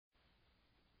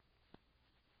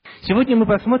Сегодня мы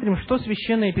посмотрим, что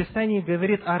Священное Писание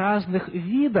говорит о разных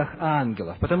видах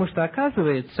ангелов, потому что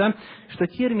оказывается, что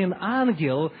термин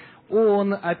 «ангел»,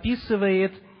 он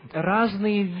описывает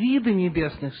разные виды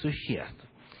небесных существ.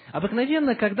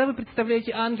 Обыкновенно, когда вы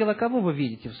представляете ангела, кого вы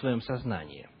видите в своем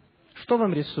сознании? Что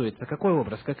вам рисуется? Какой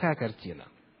образ? Какая картина?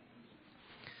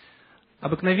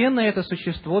 Обыкновенно это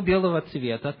существо белого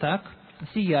цвета, так,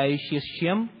 сияющее с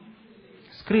чем?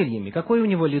 С крыльями. Какое у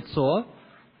него лицо?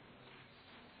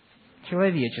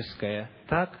 Человеческое,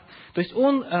 так? То есть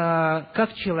он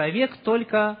как человек,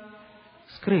 только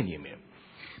с крыльями.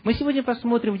 Мы сегодня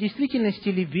посмотрим, в действительности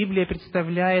ли Библия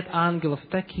представляет ангелов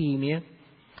такими,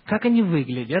 как они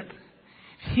выглядят,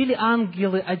 все ли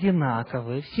ангелы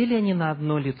одинаковы, все ли они на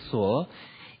одно лицо,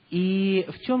 и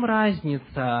в чем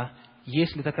разница,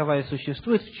 если таковая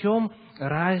существует, в чем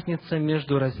разница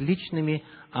между различными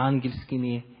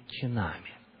ангельскими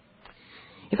чинами.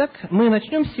 Итак, мы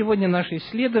начнем сегодня наше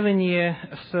исследование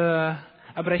с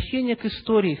обращения к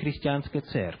истории христианской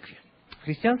церкви. В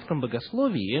христианском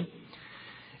богословии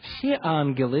все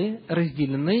ангелы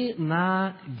разделены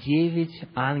на 9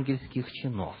 ангельских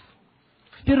чинов.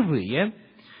 Впервые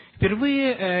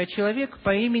человек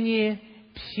по имени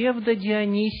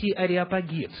Псевдо-Дионисий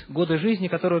Ареопагит, годы жизни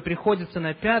которого приходится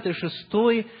на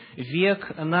 5-6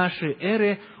 век нашей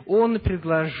эры, он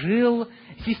предложил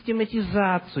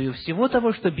систематизацию всего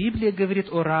того, что Библия говорит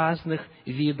о разных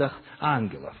видах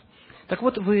ангелов. Так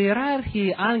вот, в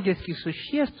иерархии ангельских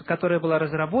существ, которая была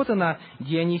разработана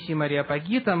Дионисием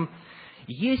Ареопагитом,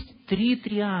 есть 3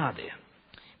 триады.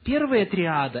 Первая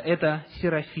триада – это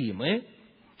серафимы,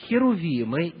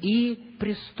 херувимы и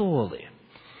престолы.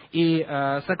 И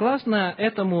согласно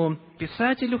этому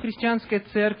писателю христианской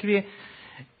церкви,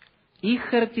 их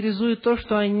характеризует то,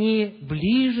 что они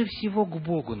ближе всего к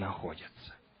Богу находятся.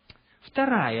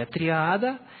 Вторая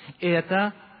триада –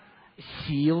 это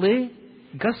силы,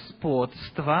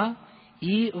 господства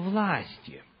и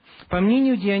власти. По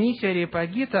мнению Дионисия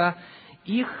Ареопагита,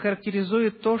 их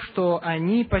характеризует то, что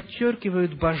они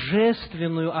подчеркивают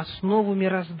божественную основу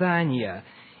мироздания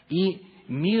и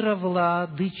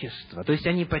мировладычество. То есть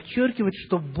они подчеркивают,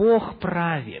 что Бог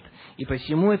правит, и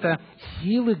посему это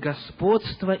силы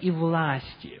господства и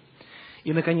власти.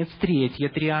 И, наконец, третья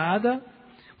триада,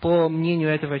 по мнению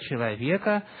этого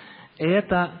человека,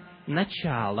 это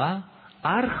начало,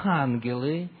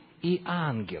 архангелы и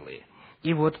ангелы.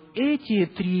 И вот эти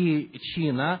 3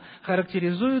 чина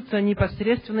характеризуются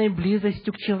непосредственной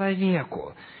близостью к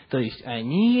человеку. То есть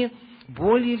они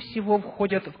более всего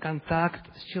входят в контакт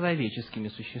с человеческими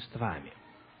существами.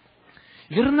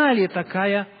 Верна ли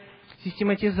такая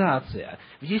систематизация?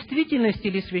 В действительности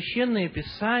ли Священное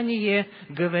Писание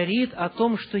говорит о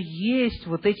том, что есть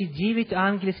вот эти 9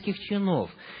 ангельских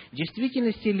чинов? В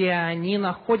действительности ли они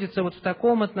находятся вот в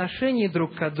таком отношении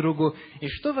друг к другу? И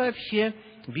что вообще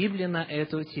Библия на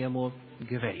эту тему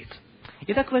говорит?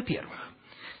 Итак, во-первых,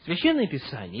 Священное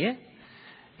Писание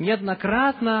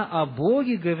неоднократно о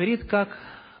Боге говорит как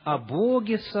о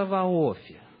Боге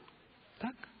Саваофе.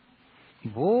 Так?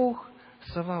 Бог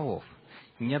Саваоф.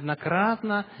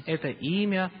 Неоднократно это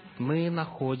имя мы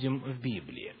находим в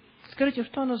Библии. Скажите,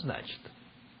 что оно значит?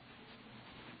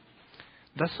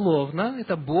 Дословно,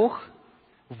 это Бог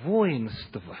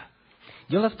воинства.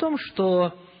 Дело в том,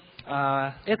 что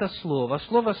это слово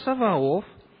Саваоф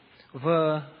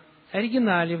в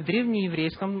оригинале, в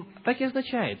древнееврейском, так и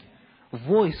означает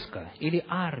войско или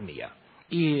армия.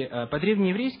 И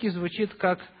по-древнееврейски звучит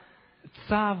как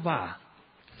цава,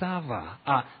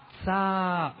 а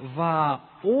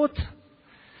цаваот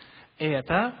 –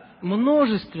 это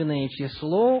множественное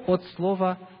число от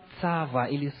слова цава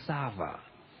или сава.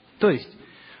 То есть,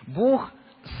 Бог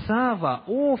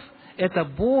Саваоф – это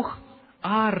Бог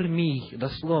армий,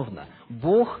 дословно,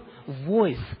 Бог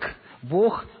войск,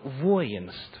 Бог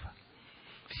воинств.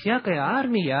 Всякая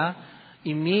армия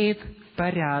имеет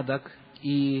порядок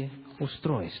и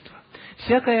устройство.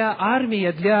 Всякая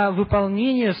армия для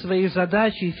выполнения своей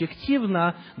задачи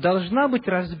эффективно должна быть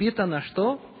разбита на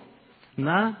что?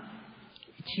 На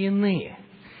чины.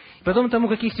 Потом тому,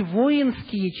 как есть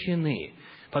воинские чины,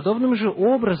 подобным же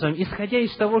образом, исходя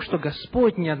из того, что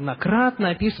Господь неоднократно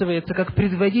описывается как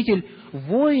предводитель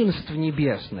воинств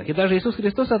небесных, и даже Иисус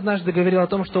Христос однажды говорил о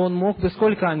том, что Он мог бы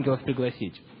сколько ангелов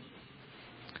пригласить?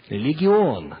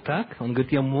 Легион, так? Он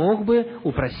говорит, я мог бы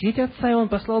упросить Отца, и Он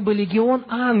послал бы легион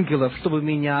ангелов, чтобы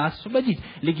меня освободить.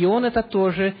 Легион – это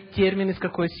тоже термин из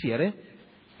какой сферы?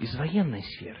 Из военной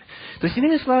сферы. То есть,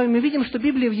 иными словами, мы видим, что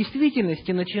Библия в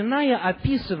действительности, начиная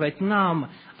описывать нам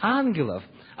ангелов,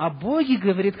 о Боге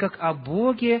говорит как о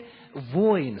Боге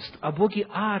воинств, о Боге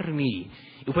армий.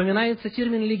 упоминается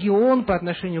термин «легион» по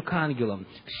отношению к ангелам.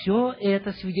 Все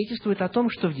это свидетельствует о том,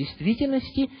 что в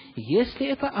действительности, если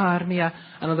это армия,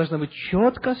 она должна быть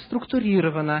четко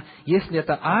структурирована. Если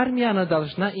это армия, она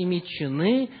должна иметь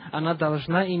чины, она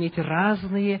должна иметь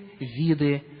разные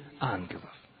виды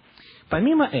ангелов.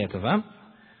 Помимо этого,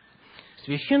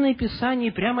 Священное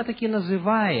Писание прямо-таки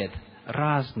называет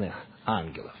разных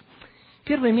ангелов.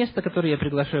 Первое место, которое я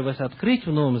приглашаю вас открыть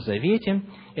в Новом Завете,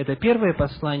 это первое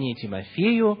послание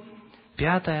Тимофею,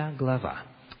 5 глава.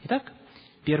 Итак,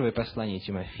 первое послание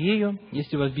Тимофею,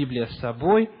 если у вас Библия с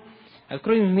собой,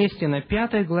 откроем вместе на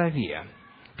 5 главе.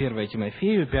 1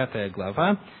 Тимофею, 5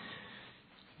 глава,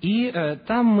 и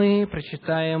там мы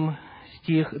прочитаем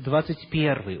стих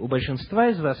 21. У большинства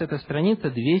из вас эта страница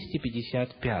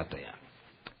 255.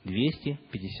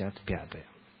 255.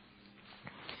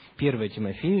 1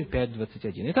 Тимофею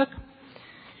 5:21. Итак,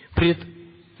 «Пред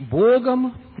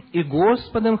Богом и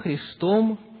Господом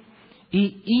Христом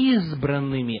и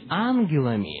избранными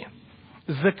ангелами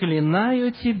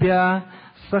заклинаю тебя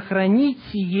сохранить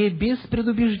сие без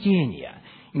предубеждения,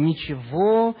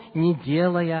 ничего не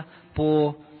делая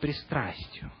по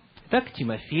пристрастию». Итак,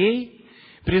 Тимофей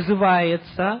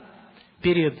призывается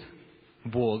перед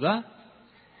Бога,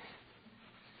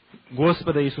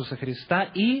 Господа Иисуса Христа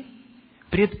и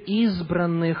пред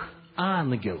избранных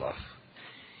ангелов.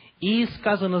 И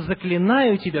сказано: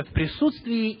 «Заклинаю тебя в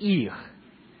присутствии их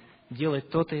делать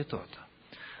то-то и то-то».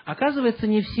 Оказывается,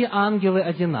 не все ангелы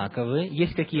одинаковы.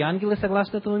 Есть какие ангелы,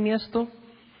 согласно этому месту?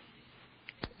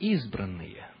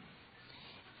 Избранные.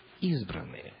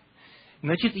 Избранные.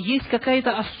 Значит, есть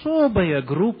какая-то особая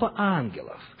группа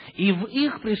ангелов. И в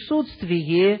их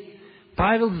присутствии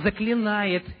Павел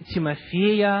заклинает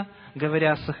Тимофея,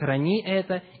 говоря: «Сохрани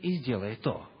это и сделай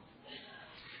то».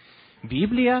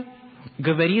 Библия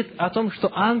говорит о том,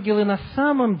 что ангелы на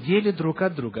самом деле друг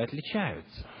от друга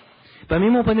отличаются.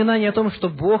 Помимо упоминания о том, что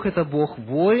Бог – это Бог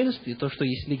воинств, и то, что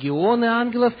есть легионы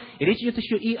ангелов, речь идет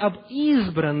еще и об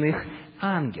избранных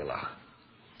ангелах.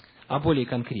 А более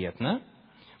конкретно,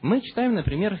 мы читаем,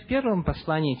 например, в первом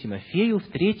послании Тимофею, в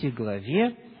 3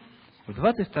 главе, в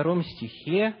 22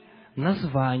 стихе,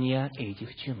 названия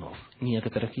этих чинов,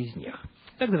 некоторых из них.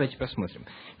 Так, давайте посмотрим.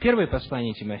 Первое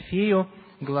послание Тимофею,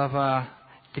 глава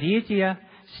 3,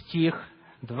 стих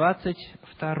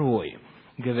 22,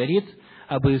 говорит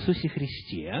об Иисусе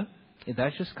Христе. И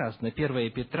дальше сказано, 1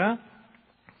 Петра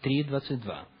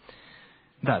 3:22.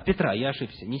 Да, Петра, я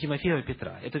ошибся, не Тимофея, а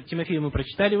Петра. Это Тимофея мы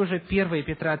прочитали уже, 1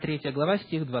 Петра 3 глава,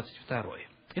 стих 22.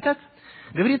 Итак,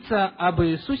 говорится об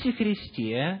Иисусе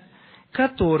Христе,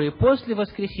 который после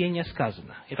воскресения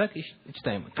сказано. Итак,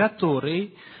 читаем.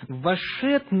 «Который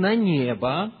вошед на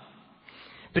небо,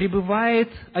 пребывает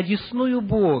одесную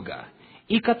Бога,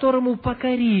 и которому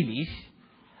покорились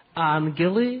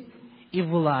ангелы и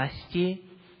власти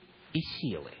и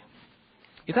силы».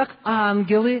 Итак,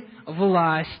 ангелы,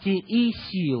 власти и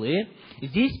силы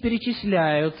здесь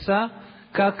перечисляются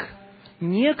как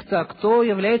некто, кто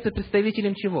является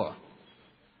представителем чего?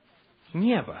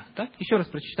 Небо. Так? Еще раз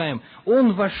прочитаем.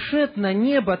 «Он вошед на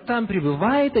небо, там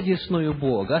пребывает одесную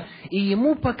Бога, и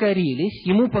ему покорились,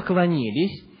 ему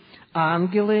поклонились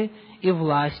ангелы и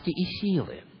власти и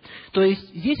силы». То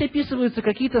есть, здесь описываются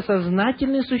какие-то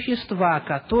сознательные существа,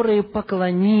 которые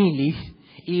поклонились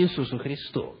Иисусу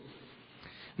Христу.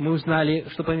 Мы узнали,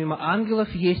 что помимо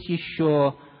ангелов есть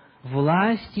еще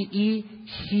власти и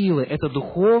силы. Это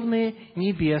духовные,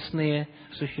 небесные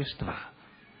существа.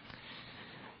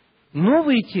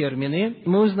 Новые термины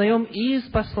мы узнаем из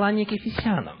послания к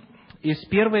Ефесянам, из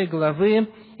 1 главы,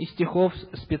 из стихов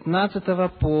с 15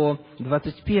 по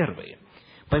 21.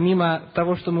 Помимо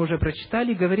того, что мы уже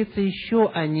прочитали, говорится еще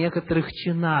о некоторых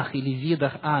чинах или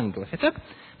видах ангелов. Итак,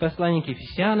 послание к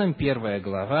Ефесянам, 1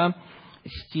 глава,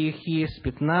 стихи с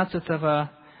 15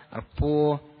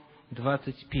 по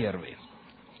 21.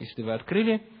 Если вы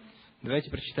открыли, давайте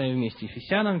прочитаем вместе.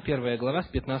 Ефесянам, 1 глава, с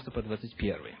 15 по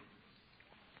 21.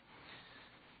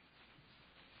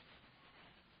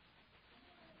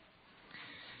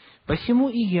 «Посему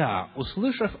и я,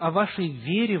 услышав о вашей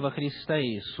вере во Христа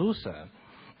Иисуса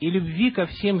и любви ко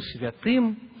всем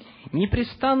святым,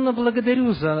 непрестанно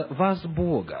благодарю за вас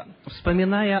Бога,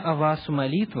 вспоминая о вас в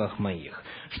молитвах моих,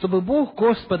 чтобы Бог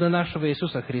Господа нашего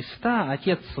Иисуса Христа,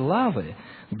 Отец славы,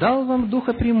 дал вам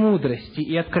духа премудрости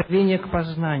и откровения к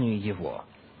познанию Его,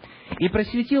 и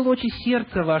просветил очи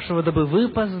сердца вашего, дабы вы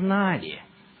познали,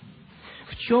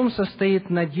 в чем состоит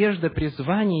надежда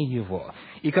призвания Его,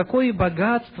 и какое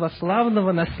богатство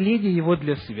славного наследия Его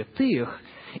для святых,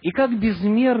 и как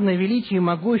безмерно величие и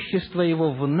могущество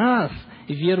Его в нас,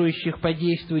 верующих по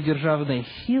действию державной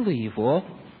силы Его,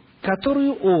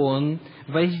 которую Он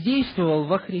воздействовал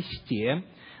во Христе,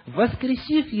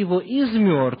 воскресив Его из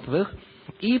мертвых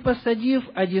и посадив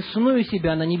одесную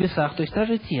себя на небесах». То есть та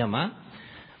же тема.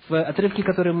 В отрывке,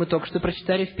 который мы только что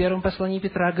прочитали в первом послании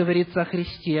Петра, говорится о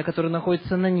Христе, который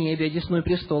находится на небе, одесную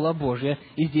престола Божия.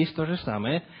 И здесь то же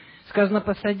самое. Сказано: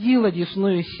 «Посадил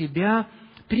одесную себя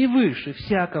превыше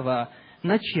всякого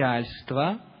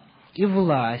начальства и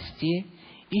власти,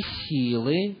 и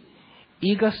силы,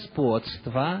 и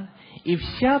господства, и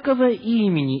всякого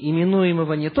имени,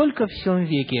 именуемого не только в сем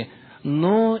веке,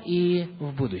 но и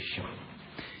в будущем».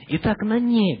 Итак, на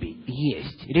небе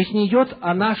есть. Речь не идет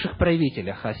о наших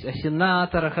правителях, о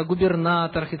сенаторах, о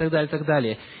губернаторах и так далее, и так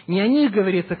далее. Не о них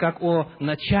говорится, как о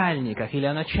начальниках или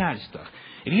о начальствах.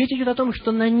 Речь идет о том,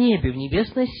 что на небе, в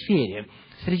небесной сфере,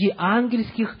 среди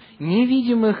ангельских,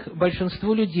 невидимых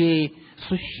большинству людей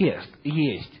существ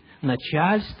есть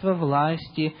начальство,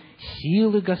 власти,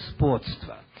 силы,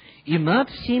 господства. И над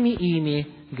всеми ими,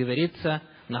 говорится,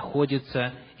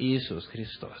 находится Иисус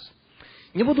Христос.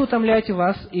 Не буду утомлять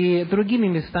вас и другими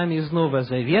местами из Нового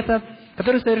Завета,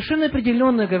 которые совершенно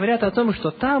определенно говорят о том,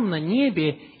 что там, на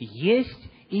небе,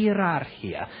 есть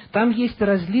иерархия, там есть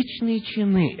различные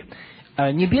чины.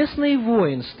 Небесное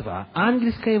воинство,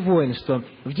 ангельское воинство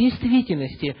в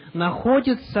действительности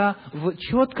находится в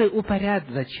четкой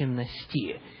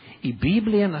упорядоченности. И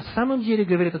Библия на самом деле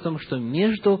говорит о том, что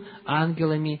между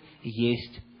ангелами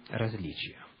есть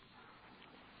различия.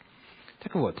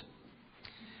 Так вот,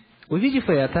 увидев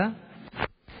это,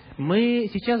 мы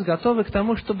сейчас готовы к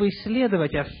тому, чтобы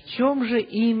исследовать, а в чем же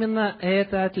именно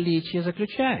это отличие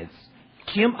заключается?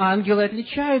 Чем ангелы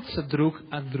отличаются друг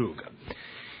от друга?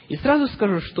 И сразу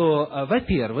скажу, что,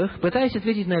 во-первых, пытаясь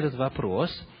ответить на этот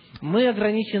вопрос, мы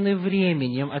ограничены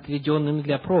временем, отведенным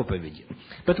для проповеди.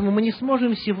 Поэтому мы не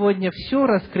сможем сегодня все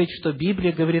раскрыть, что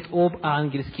Библия говорит об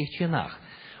ангельских чинах.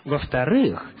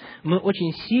 Во-вторых, мы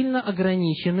очень сильно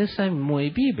ограничены самой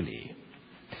Библией.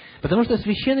 Потому что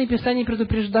Священное Писание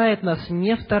предупреждает нас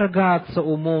не вторгаться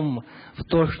умом в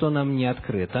то, что нам не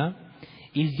открыто.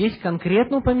 И здесь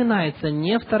конкретно упоминается: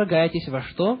 не вторгайтесь во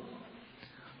что?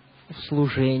 В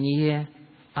служение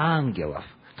ангелов,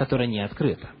 которое не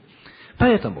открыто.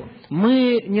 Поэтому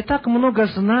мы не так много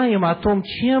знаем о том,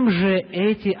 чем же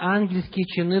эти ангельские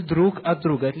чины друг от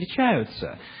друга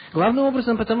отличаются. Главным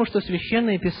образом потому, что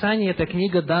Священное Писание – это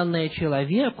книга, данная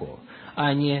человеку,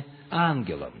 а не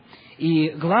ангелам. И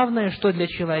главное, что для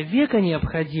человека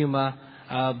необходимо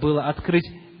было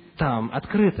открыть там,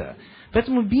 открыто.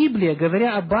 Поэтому Библия,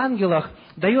 говоря об ангелах,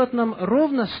 дает нам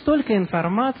ровно столько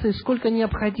информации, сколько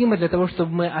необходимо для того,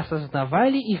 чтобы мы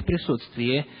осознавали их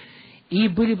присутствие и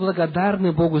были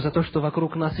благодарны Богу за то, что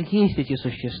вокруг нас есть эти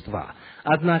существа.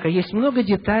 Однако есть много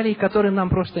деталей, которые нам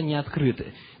просто не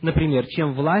открыты. Например,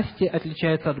 чем власти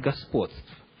отличаются от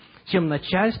господств, чем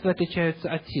начальство отличается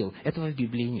от сил. Этого в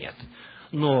Библии нет.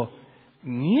 Но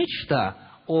нечто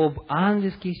об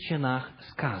ангельских чинах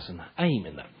сказано, а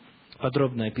именно,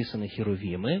 подробно описаны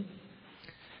херувимы,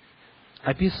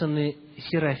 описаны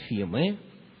серафимы,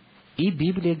 и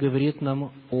Библия говорит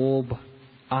нам об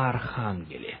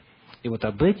архангеле. И вот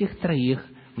об этих троих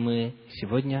мы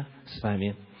сегодня с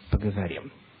вами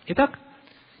поговорим. Итак,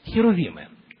 херувимы.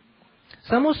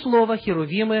 Само слово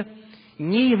херувимы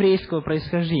не еврейского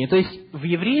происхождения. То есть в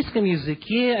еврейском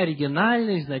языке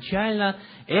оригинально, изначально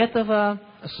этого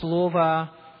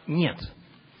слова нет.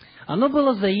 Оно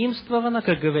было заимствовано,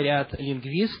 как говорят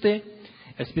лингвисты,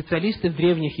 специалисты в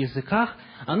древних языках,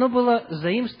 оно было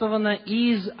заимствовано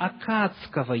из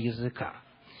аккадского языка.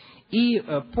 И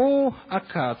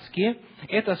по-аккадски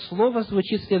это слово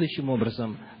звучит следующим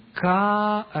образом: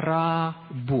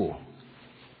 карабу.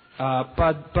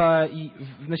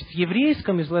 Значит, в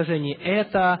еврейском изложении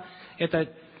это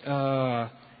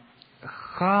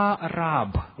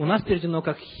хараб. У нас переведено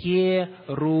как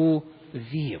херувим.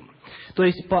 То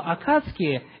есть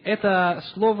по-аккадски это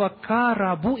слово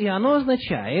карабу, и оно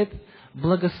означает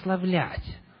благословлять.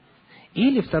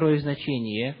 Или второе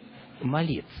значение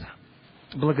молиться.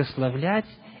 Благословлять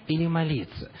или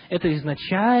молиться. Это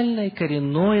изначальное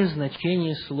коренное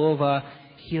значение слова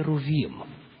херувим.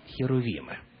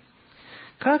 Херувимы.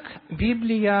 Как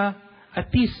Библия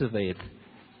описывает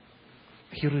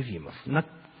херувимов?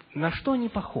 На что они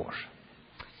похожи?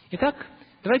 Итак,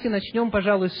 давайте начнем,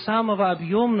 пожалуй, с самого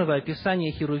объемного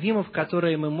описания херувимов,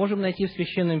 которое мы можем найти в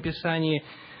Священном Писании,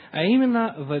 а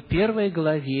именно в 1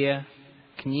 главе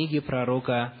книги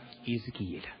пророка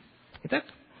Иезекииля. Итак,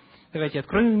 давайте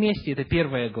откроем вместе. Это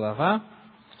 1 глава,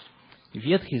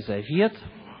 Ветхий Завет.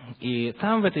 И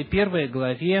там, в этой 1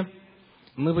 главе,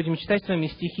 мы будем читать с вами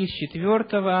стихи с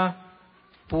 4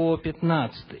 по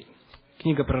 15.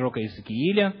 Книга пророка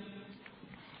Иезекииля,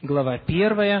 глава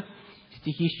 1,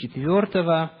 стихи с 4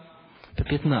 по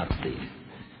 15.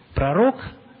 Пророк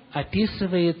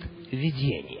описывает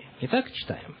видение. Итак,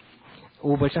 читаем.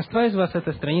 У большинства из вас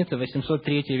это страница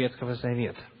 803 Ветхого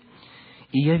Завета.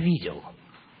 «И я видел,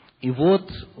 и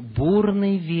вот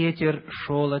бурный ветер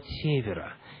шел от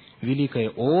севера, великое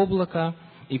облако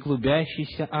и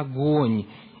клубящийся огонь,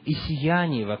 и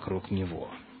сияние вокруг него.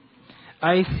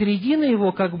 А из середины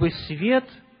его как бы свет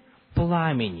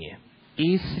пламени,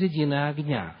 и из середины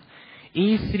огня.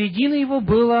 И из середины его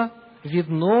было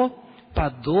видно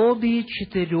подобие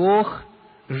 4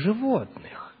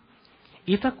 животных.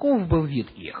 И таков был вид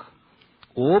их.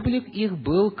 Облик их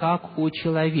был, как у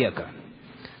человека».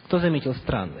 Кто заметил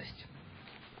странность?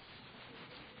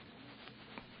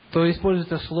 То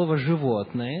используется слово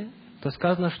 «животное», то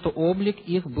сказано, что облик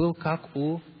их был, как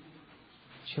у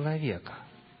человека.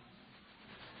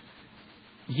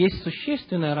 Есть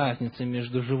существенная разница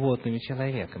между животным и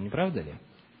человеком, не правда ли?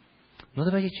 Ну,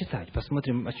 давайте читать,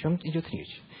 посмотрим, о чем идет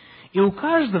речь. «И у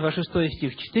каждого, 6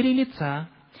 стих, 4 лица,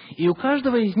 и у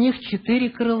каждого из них 4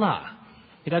 крыла».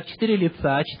 Итак, 4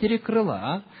 лица, 4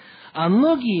 крыла, а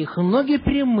ноги их, ноги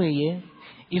прямые,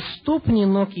 и ступни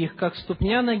ног их, как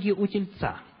ступня ноги у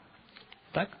тельца.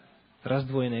 Так?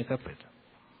 Раздвоенные копыта.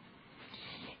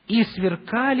 «И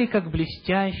сверкали, как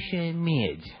блестящая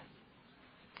медь.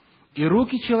 И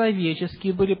руки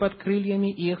человеческие были под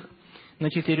крыльями их, на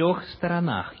 4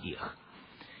 сторонах их.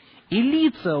 И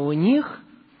лица у них,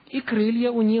 и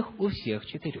крылья у них у всех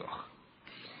 4.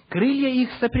 Крылья их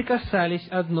соприкасались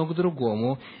одно к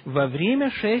другому. Во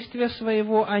время шествия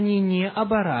своего они не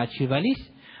оборачивались,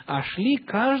 а шли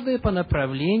каждое по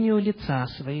направлению лица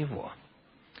своего.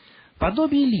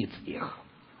 Подобие лиц их.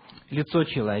 Лицо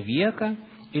человека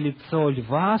и лицо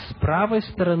льва с правой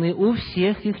стороны у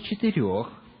всех их 4,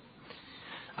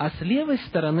 а с левой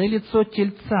стороны лицо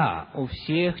тельца у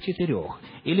всех 4,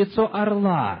 и лицо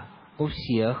орла у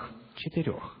всех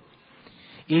 4.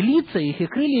 И лица их, и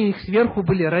крылья их сверху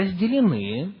были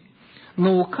разделены,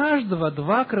 но у каждого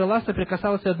 2 крыла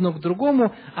соприкасалось одно к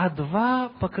другому, а 2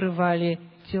 покрывали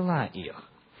тела их.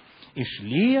 И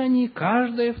шли они,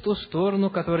 каждая в ту сторону,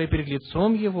 которая перед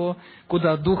лицом его,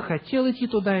 куда дух хотел идти,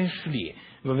 туда и шли.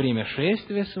 Во время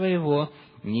шествия своего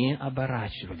не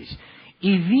оборачивались.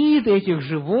 И вид этих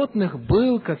животных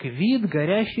был, как вид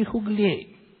горящих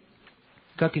углей,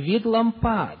 как вид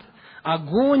лампад.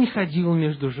 Огонь ходил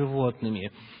между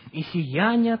животными, и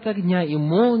сияние от огня, и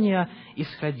молния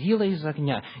исходила из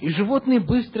огня. И животные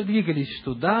быстро двигались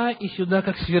туда и сюда,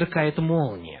 как сверкает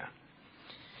молния».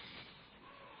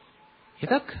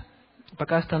 Итак,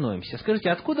 пока остановимся. Скажите,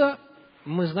 откуда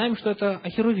мы знаем, что это о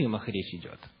херувимах речь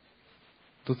идет?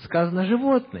 Тут сказано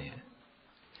 «животные».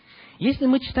 Если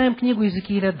мы читаем книгу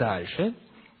Иезекииля дальше,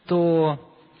 то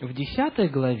в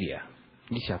 10 главе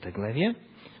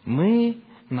мы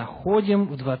находим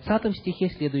в 20 стихе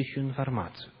следующую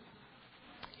информацию.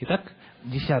 Итак,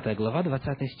 10 глава,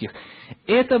 20 стих.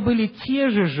 «Это были те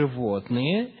же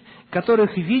животные,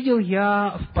 которых видел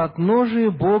я в подножии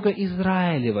Бога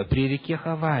Израилева при реке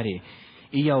Хавари,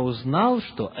 и я узнал,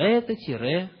 что это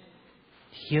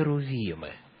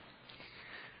херувимы».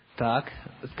 Так,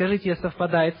 скажите,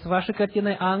 совпадает с вашей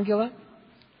картиной ангела?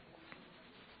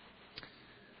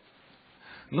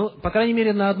 Ну, по крайней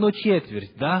мере, на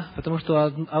 1/4, да? Потому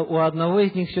что у одного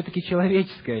из них все-таки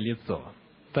человеческое лицо.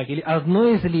 Так, или одно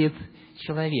из лиц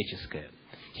человеческое.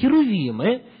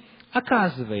 Херувимы,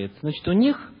 оказывается, значит, у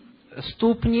них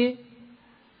ступни,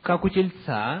 как у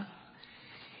тельца,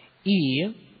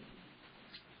 и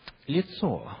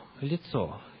лицо.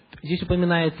 Здесь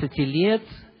упоминается телец,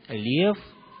 лев,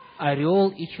 орел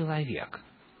и человек.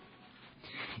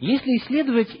 Если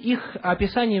исследовать их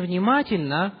описание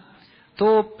внимательно,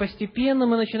 то постепенно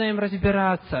мы начинаем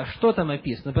разбираться, что там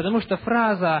описано. Потому что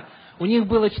фраза «у них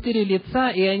было 4 лица,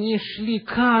 и они шли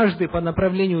каждый по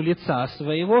направлению лица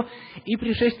своего, и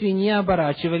при шествии не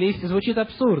оборачивались» звучит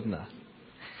абсурдно.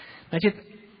 Значит,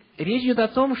 речь идет о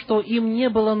том, что им не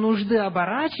было нужды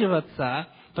оборачиваться,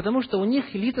 потому что у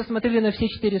них лица смотрели на все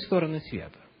 4 стороны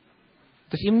света.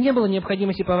 То есть им не было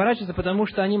необходимости поворачиваться, потому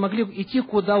что они могли идти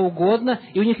куда угодно,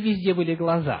 и у них везде были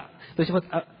глаза. То есть вот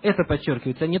это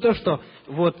подчеркивается. Не то, что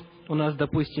вот у нас,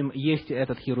 допустим, есть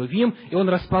этот херувим, и он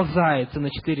расползается на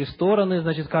 4 стороны,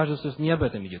 значит, кажется, не об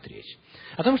этом идет речь.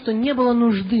 О том, что не было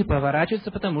нужды поворачиваться,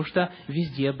 потому что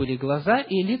везде были глаза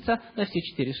и лица на все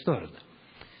 4 стороны.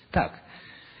 Так,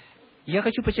 я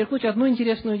хочу подчеркнуть одну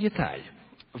интересную деталь.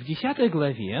 В 10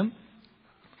 главе,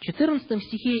 в 14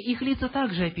 стихе их лица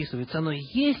также описываются, но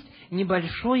есть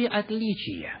небольшое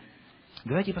отличие.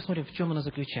 Давайте посмотрим, в чем оно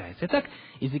заключается. Итак,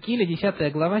 Иезекииля,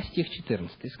 10 глава, стих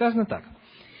 14. Сказано так.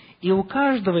 И у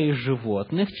каждого из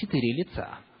животных 4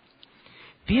 лица.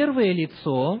 Первое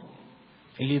лицо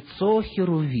 – лицо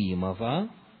херувимово.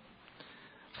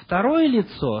 Второе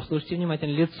лицо, слушайте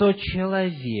внимательно, лицо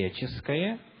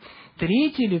человеческое.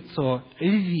 Третье лицо –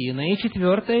 львиное. И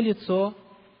четвертое лицо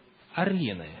 –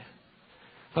 орлиное.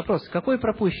 Вопрос, какое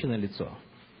пропущено лицо?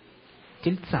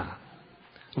 Тельца.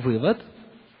 Вывод.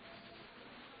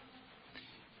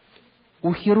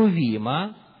 У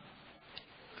херувима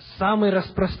самый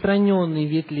распространенный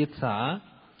вид лица,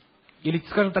 или,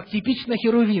 скажем так, типично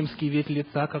херувимский вид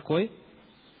лица какой?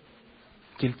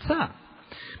 Тельца.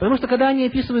 Потому что, когда они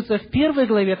описываются в первой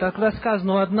главе, тогда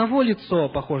сказано, у одного лицо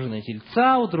похоже на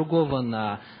тельца, у другого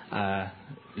на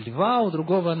льва, у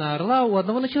другого на орла, у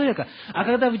одного на человека. А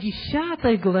когда в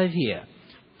 10 главе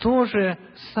то же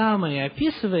самое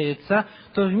описывается,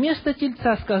 то вместо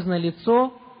тельца сказано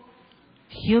лицо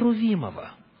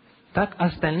херувимово. Так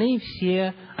остальные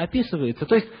все описываются.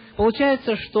 То есть,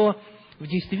 получается, что в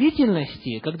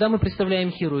действительности, когда мы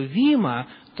представляем херувима,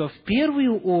 то в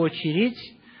первую очередь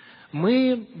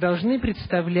мы должны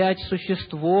представлять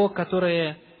существо,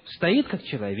 которое стоит как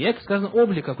человек, сказано,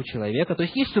 облик как у человека, то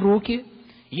есть есть руки,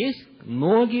 есть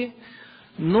ноги,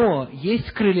 но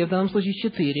есть крылья, в данном случае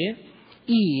 4,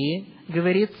 и,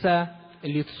 говорится,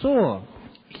 лицо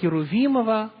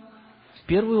херувимова в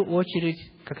первую очередь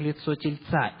как лицо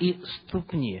тельца, и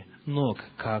ступни ног,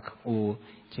 как у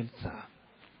тельца.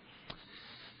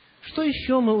 Что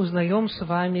еще мы узнаем с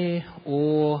вами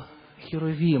о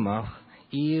херувимах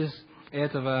из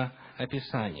этого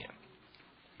описания?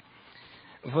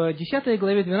 В 10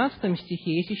 главе 12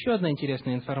 стихе есть еще одна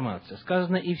интересная информация.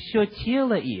 Сказано, и все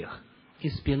тело их, и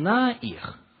спина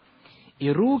их, и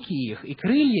руки их, и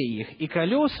крылья их, и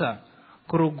колеса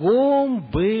кругом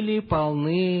были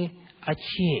полны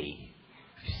очей.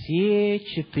 Все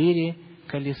 4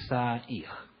 колеса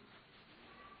их.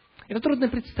 Это трудно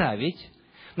представить,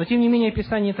 но тем не менее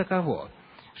описание таково,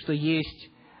 что есть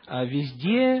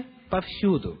везде,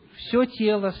 повсюду, все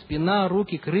тело, спина,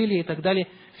 руки, крылья и так далее,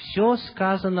 все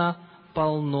сказано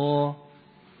полно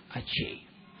очей.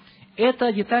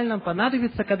 Эта деталь нам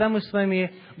понадобится, когда мы с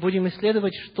вами будем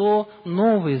исследовать, что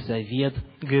Новый Завет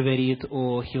говорит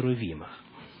о херувимах.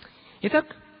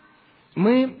 Итак,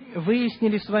 мы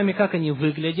выяснили с вами, как они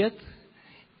выглядят,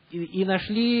 и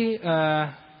нашли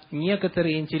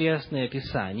некоторые интересные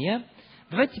описания.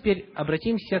 Давайте теперь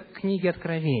обратимся к книге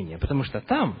Откровения, потому что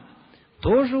там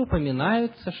тоже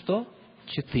упоминаются, что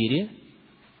 4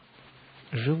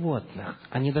 животных.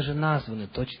 Они даже названы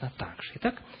точно так же.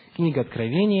 Итак, книга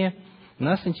Откровения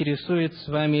нас интересует с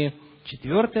вами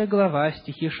 4 глава,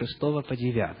 стихи 6 по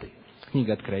 9.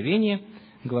 Книга Откровения,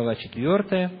 глава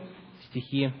 4,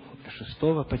 стихи 6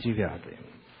 по 9.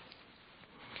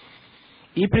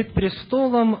 «И пред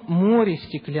престолом море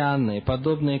стеклянное,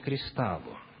 подобное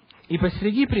кристаллу, и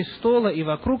посреди престола и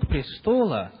вокруг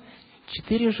престола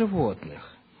 4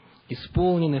 животных,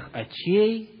 исполненных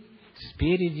очей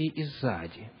спереди и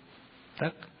сзади».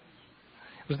 Так?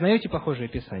 Вы знаете похожее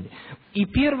описание? «И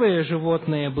первое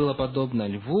животное было подобно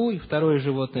льву, и второе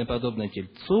животное подобно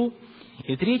тельцу,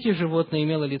 и третье животное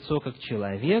имело лицо как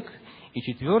человек, и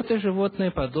четвертое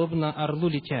животное подобно орлу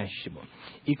летящему.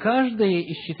 И каждое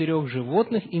из 4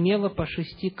 животных имело по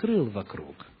 6 крыл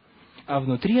вокруг, а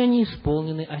внутри они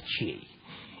исполнены очей.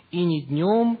 И ни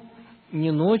днем, ни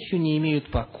ночью не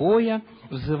имеют покоя,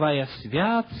 взывая: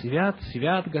 «Свят, свят,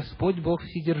 свят Господь Бог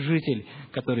Вседержитель,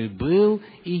 который был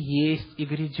и есть и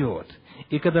грядет».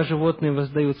 И когда животные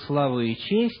воздают славу и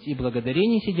честь и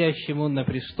благодарение сидящему на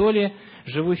престоле,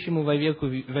 живущему во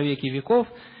веки веков,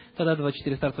 тогда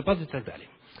 24 старца падают и так далее.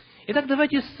 Итак,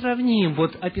 давайте сравним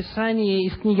описание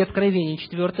из книги Откровения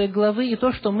 4 главы и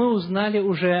то, что мы узнали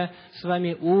уже с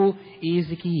вами у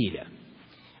Иезекииля.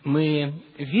 Мы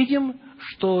видим,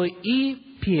 что и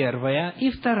первая, и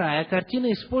вторая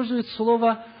картина используют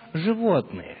слово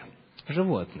 «животные».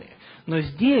 Животные. Но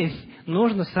здесь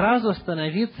нужно сразу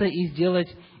остановиться и сделать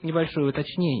небольшое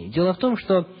уточнение. Дело в том,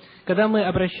 что когда мы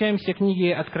обращаемся к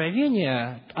книге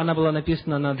Откровения, она была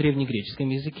написана на древнегреческом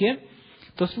языке,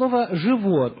 то слово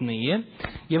 «животные»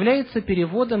 является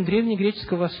переводом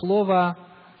древнегреческого слова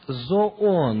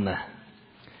 «зоон».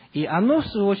 И оно, в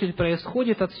свою очередь,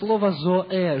 происходит от слова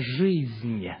 «зоэ» –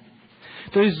 «жизнь».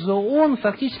 То есть «зоон»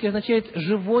 фактически означает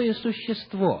 «живое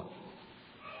существо».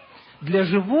 Для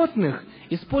животных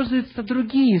используются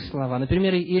другие слова.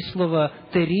 Например, есть слово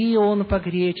 «терион»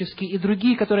 по-гречески и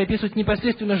другие, которые описывают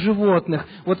непосредственно животных,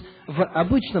 в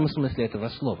обычном смысле этого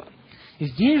слова.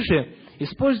 Здесь же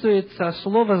используется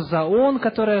слово «зоон»,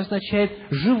 которое означает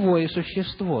 «живое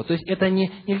существо». То есть это не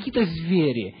какие-то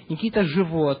звери, не какие-то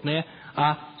животные,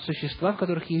 а существа, в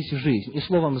которых есть жизнь. И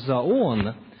словом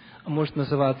 «заон» может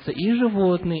называться и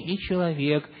животное, и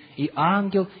человек, и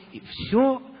ангел, и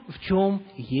все, в чем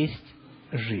есть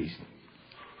жизнь.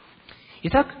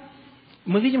 Итак,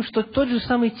 мы видим, что тот же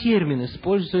самый термин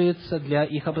используется для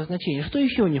их обозначения. Что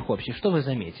еще у них общее? Что вы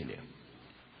заметили?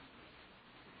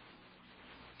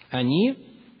 Они,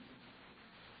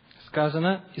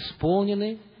 сказано,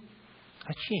 исполнены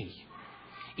очей.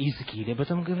 Иезекииль об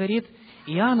этом говорит,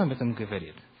 Иоанн об этом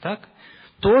говорит. Так?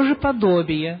 Тоже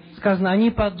подобие. Сказано, они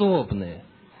подобны.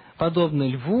 Подобны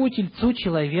льву, тельцу,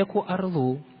 человеку,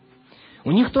 орлу.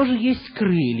 У них тоже есть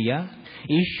крылья.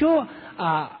 И еще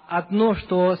одно,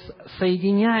 что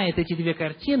соединяет эти две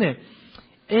картины,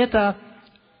 это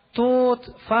тот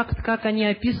факт, как они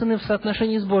описаны в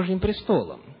соотношении с Божьим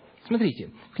престолом. Смотрите,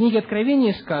 в книге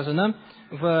Откровения сказано,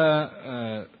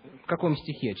 в каком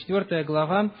стихе? 4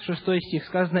 глава, 6 стих,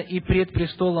 сказано: «И пред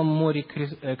престолом море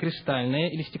кристальное,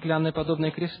 или стеклянное,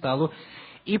 подобное кристаллу,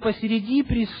 и посреди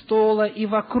престола, и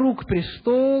вокруг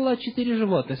престола 4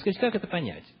 животных». Скажите, как это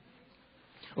понять?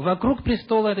 Вокруг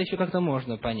престола это еще как-то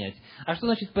можно понять. А что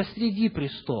значит посреди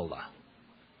престола?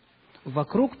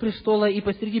 Вокруг престола и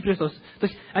посреди престола. То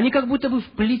есть они как будто бы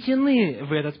вплетены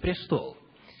в этот престол.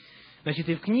 Значит,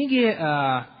 и в книге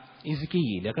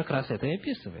Иезекииля как раз это и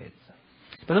описывается.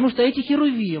 Потому что эти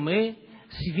херувимы,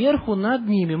 сверху над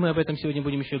ними, мы об этом сегодня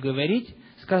будем еще говорить,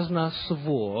 сказано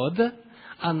 «свод»,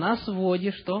 а на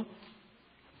своде что?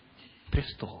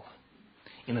 Престол.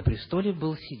 И на престоле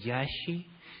был сидящий,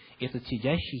 и этот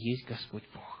сидящий есть Господь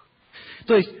Бог.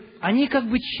 То есть, они как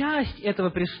бы часть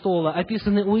этого престола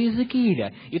описаны у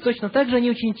Иезекииля, и точно так же они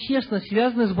очень тесно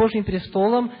связаны с Божьим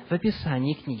престолом в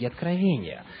описании книги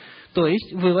Откровения. То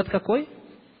есть, вывод какой?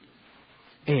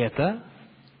 Это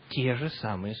те же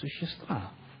самые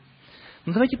существа.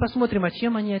 Но давайте посмотрим, от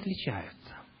чем они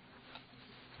отличаются.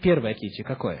 Первое отличие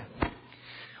какое?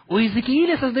 У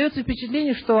Иезекииля создается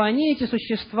впечатление, что они, эти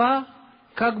существа,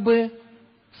 как бы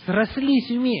срослись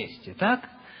вместе, так?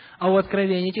 А у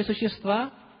Откровения эти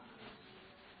существа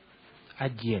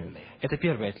отдельные. Это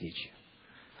первое отличие.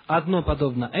 Одно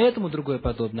подобно этому, другое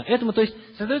подобно этому. То есть,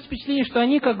 создается впечатление, что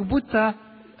они как будто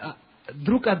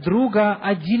друг от друга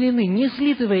отделены, не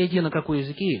слиты воедино, как у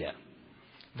Иезекииля.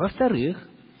 Во-вторых,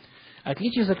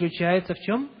 отличие заключается в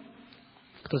чем?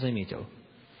 Кто заметил?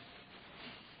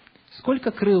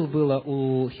 Сколько крыл было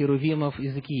у херувимов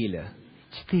Иезекииля?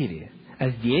 4. А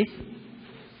здесь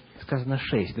сказано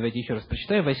 6. Давайте еще раз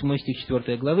прочитаем. 8 стих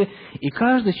 4 главы. «И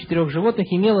каждое из 4 животных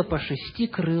имело по 6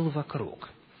 крыл вокруг».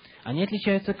 Они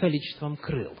отличаются количеством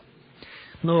крыл.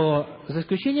 Но за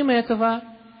исключением этого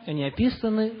они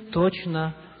описаны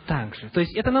точно так же. То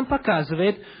есть это нам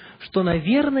показывает, что,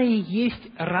 наверное, есть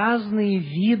разные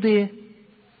виды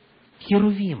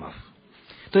херувимов.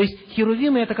 То есть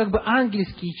херувимы – это как бы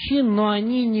ангельский чин, но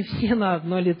они не все на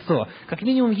одно лицо. Как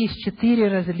минимум есть 4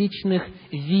 различных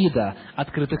вида,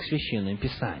 открытых в Священном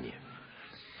Писании.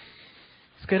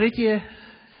 Скажите,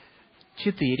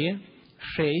 4,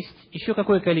 6. Еще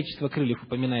какое количество крыльев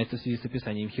упоминается в связи с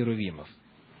описанием херувимов?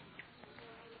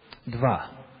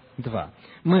 2.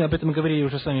 Мы об этом говорили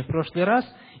уже с вами в прошлый раз,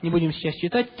 не будем сейчас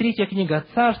читать. 3 книга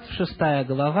Царств, 6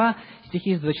 глава,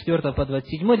 стихи с 24 по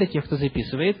 27, для тех, кто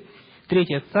записывает. 3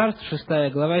 Царств,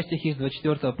 6 глава, стихи с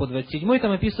 24 по 27,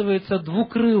 там описываются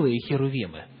двукрылые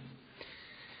херувимы.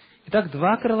 Итак,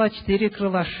 2 крыла, 4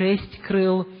 крыла, 6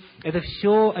 крыл – это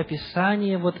все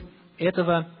описание вот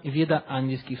этого вида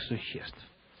ангельских существ.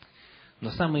 Но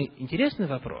самый интересный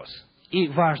вопрос, и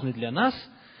важный для нас,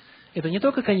 это не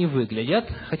то, как они выглядят,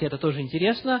 хотя это тоже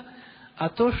интересно, а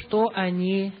то, что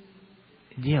они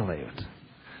делают.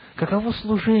 Каково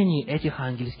служение этих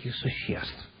ангельских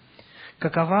существ?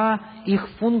 Какова их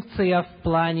функция в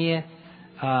плане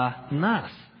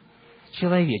нас,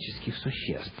 человеческих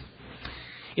существ?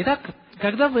 Итак,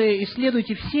 когда вы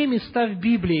исследуете все места в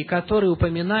Библии, которые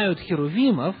упоминают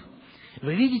херувимов,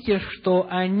 вы видите, что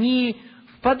они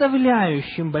в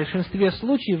подавляющем большинстве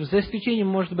случаев, за исключением,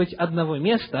 может быть, одного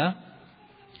места,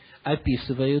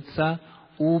 описываются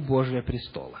у Божьего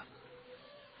престола.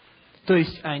 То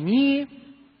есть они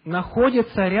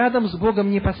находятся рядом с Богом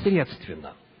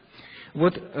непосредственно.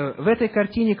 Вот в этой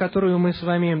картине, которую мы с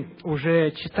вами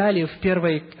уже читали в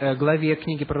 1 главе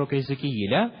книги пророка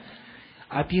Иезекииля,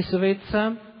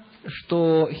 описывается,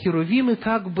 что херувимы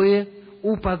как бы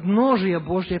у подножия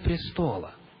Божьего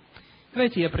престола.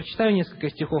 Давайте я прочитаю несколько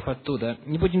стихов оттуда.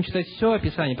 Не будем читать все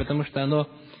описание, потому что оно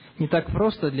не так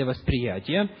просто для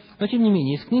восприятия. Но, тем не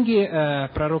менее, из книги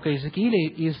пророка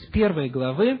Иезекииля, из 1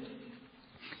 главы,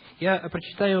 я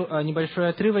прочитаю небольшой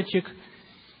отрывочек.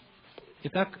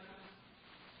 Итак,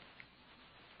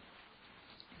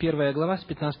 1 глава с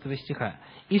 15 стиха.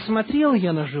 «И смотрел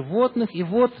я на животных, и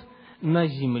вот на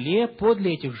земле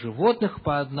подле этих животных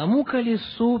по одному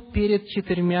колесу перед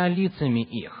 4 лицами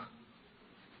их».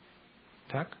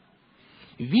 Так?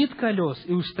 «Вид колес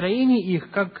и устроение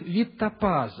их, как вид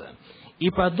топаза,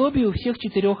 и подобие у всех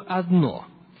 4 одно.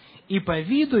 И по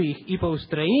виду их, и по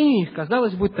устроению их,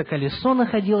 казалось, будто колесо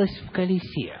находилось в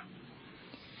колесе.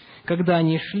 Когда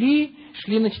они шли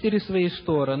на 4 свои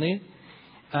стороны,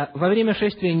 во время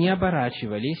шествия не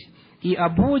оборачивались, и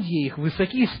ободья их,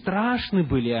 высоки и страшны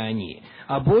были они,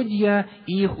 ободья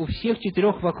их у всех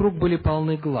 4 вокруг были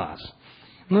полны глаз».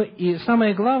 Ну и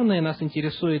самое главное нас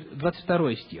интересует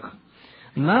 22 стих.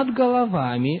 «Над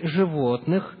головами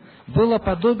животных было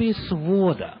подобие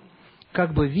свода,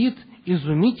 как бы вид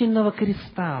изумительного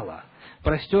кристалла,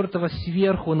 простертого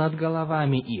сверху над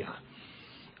головами их.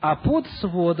 А под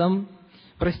сводом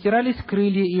простирались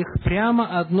крылья их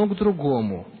прямо одно к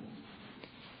другому».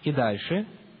 И дальше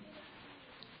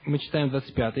мы читаем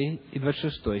 25 и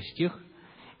 26 стих.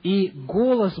 «И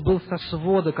голос был со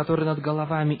свода, который над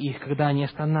головами их, когда они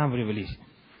останавливались,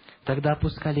 тогда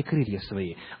опускали крылья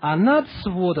свои. А над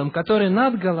сводом, который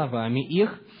над головами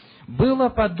их, было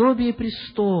подобие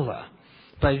престола,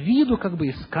 по виду как бы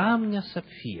из камня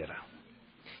сапфира».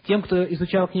 Тем, кто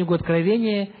изучал книгу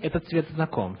Откровения, этот цвет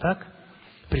знаком, так?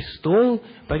 Престол,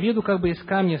 по виду как бы из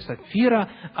камня сапфира,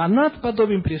 а над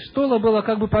подобием престола было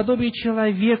как бы подобие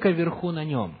человека вверху на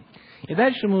нем. И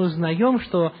дальше мы узнаем,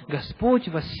 что Господь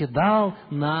восседал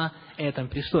на этом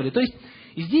престоле. То есть,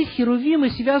 здесь херувимы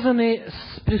связаны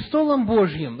с престолом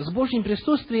Божьим, с Божьим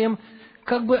присутствием,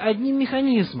 как бы одним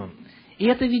механизмом. И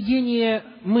это видение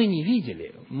мы не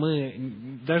видели.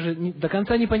 Мы даже до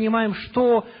конца не понимаем,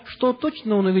 что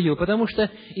точно он увидел, потому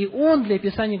что и он для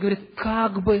описания говорит,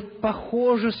 как бы,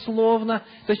 похоже, словно.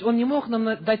 То есть он не мог нам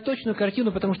дать точную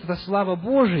картину, потому что это слава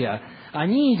Божия, о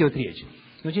ней идет речь.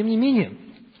 Но тем не менее,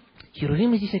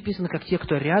 херувимы здесь описаны как те,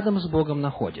 кто рядом с Богом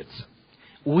находится,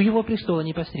 у Его престола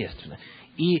непосредственно.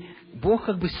 И Бог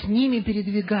как бы с ними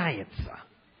передвигается.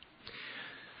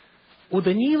 У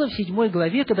Даниила в 7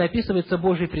 главе, когда описывается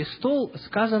Божий престол,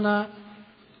 сказано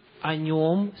о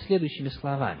нем следующими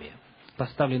словами.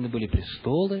 «Поставлены были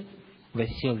престолы,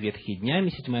 воссел ветхий днями»,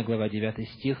 7 глава, 9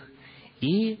 стих,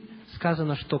 и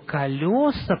сказано, что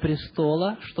колеса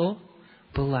престола, что?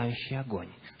 Пылающий огонь.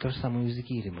 То же самое в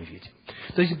Иезекииле мы видим.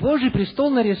 То есть Божий престол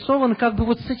нарисован как бы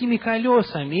вот с этими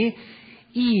колесами,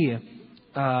 и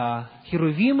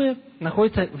херувимы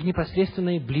находятся в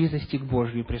непосредственной близости к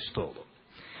Божьему престолу.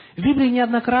 В Библии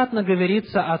неоднократно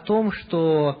говорится о том,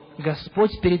 что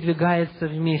Господь передвигается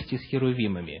вместе с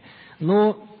херувимами.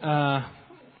 Но,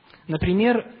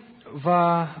 например,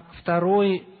 во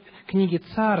 2 книге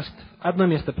Царств, одно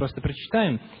место просто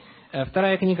прочитаем,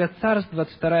 2 книга Царств,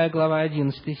 22 глава,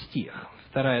 11 стих.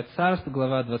 2 Царств,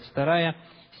 глава 22,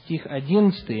 стих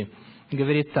 11,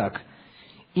 говорит так.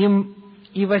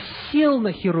 «И воссел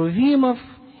на херувимов,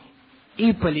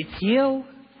 и полетел,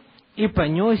 и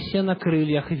понесся на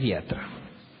крыльях ветра».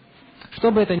 Что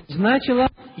бы это ни значило,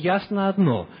 ясно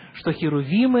одно, что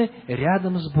херувимы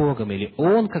рядом с Богом, или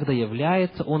Он, когда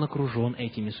является, Он окружен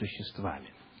этими существами.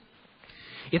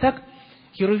 Итак,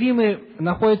 херувимы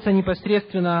находятся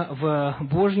непосредственно в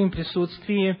Божьем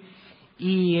присутствии,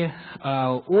 и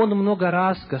Он много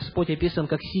раз, Господь описан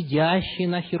как сидящий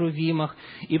на херувимах,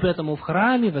 и поэтому в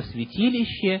храме, во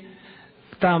святилище,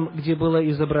 там, где было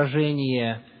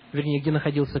изображение, вернее, где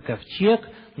находился ковчег,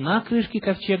 на крышке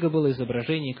ковчега было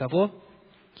изображение кого?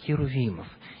 Херувимов.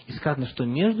 И сказано, что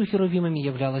между херувимами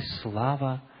являлась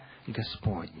слава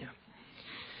Господня.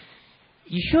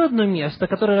 Еще одно место,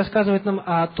 которое рассказывает нам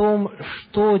о том,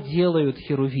 что делают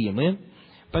херувимы,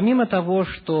 помимо того,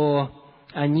 что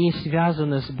они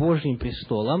связаны с Божьим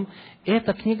престолом,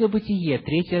 это книга Бытие,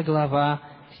 3 глава,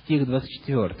 стих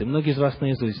 24. Многие из вас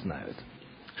наизусть знают.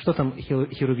 Что там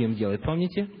херувим делает,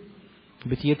 помните?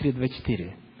 Бытие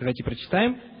 3:24. Давайте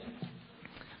прочитаем.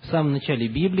 В самом начале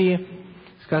Библии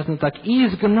сказано так. «И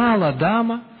изгнал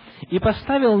Адама, и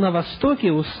поставил на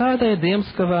востоке у сада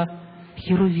Эдемского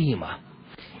херувима,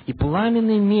 и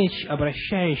пламенный меч,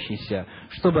 обращающийся,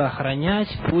 чтобы охранять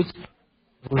путь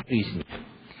в жизни».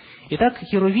 Итак,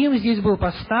 херувим здесь был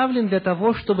поставлен для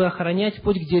того, чтобы охранять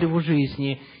путь к дереву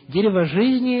жизни. Дерево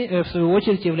жизни, в свою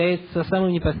очередь, является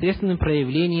самым непосредственным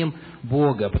проявлением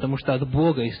Бога, потому что от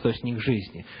Бога источник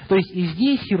жизни. То есть и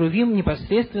здесь херувим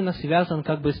непосредственно связан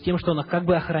как бы с тем, что он как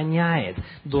бы охраняет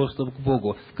доступ к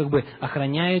Богу, как бы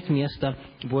охраняет место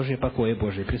Божьего покоя,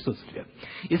 Божьего присутствия.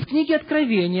 Из книги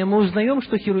Откровения мы узнаем,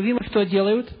 что херувимы что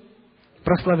делают?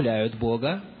 Прославляют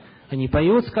Бога, Они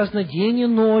поют, сказано, день и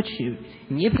ночь,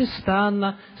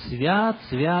 непрестанно, свят,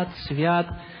 свят, свят,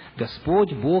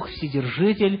 Господь, Бог,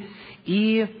 Вседержитель.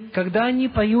 И когда они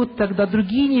поют, тогда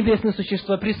другие небесные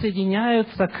существа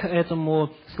присоединяются к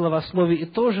этому славословию и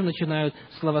тоже начинают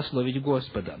славословить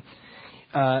Господа.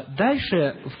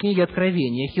 Дальше в книге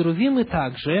Откровения херувимы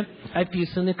также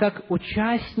описаны как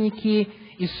участники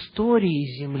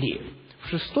истории земли. В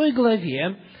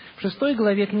 6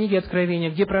 главе книги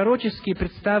Откровения, где пророчески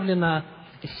представлено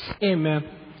 7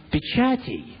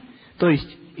 печатей, то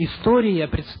есть история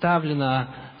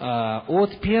представлена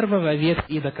от 1 века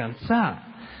и до конца,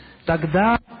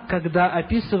 тогда, когда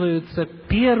описываются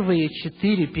первые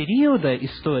 4 периода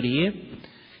истории,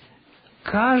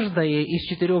 каждое из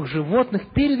 4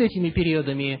 животных перед этими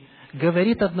периодами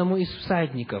говорит одному из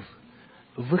всадников: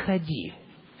 «Выходи».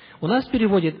 У нас в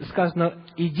переводе сказано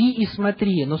 «иди и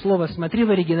смотри», но слова «смотри»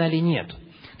 в оригинале нет.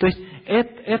 То есть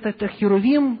это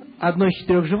херувим, одно из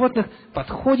 4 животных,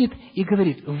 подходит и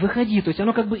говорит: «Выходи». То есть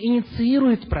оно как бы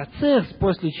инициирует процесс,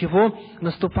 после чего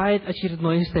наступает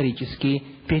очередной исторический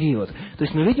период. То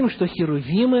есть мы видим, что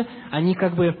херувимы, они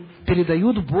как бы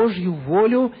передают Божью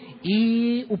волю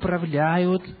и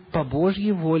управляют по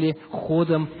Божьей воле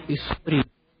ходом истории.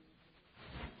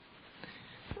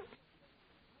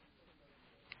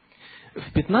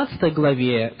 В 15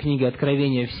 главе книги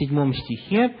Откровения, в 7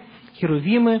 стихе,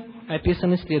 херувимы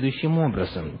описаны следующим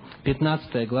образом.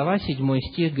 15 глава, 7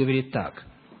 стих говорит так: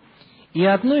 «И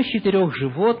одно из 4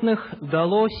 животных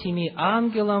дало 7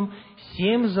 ангелам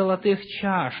 7 золотых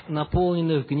чаш,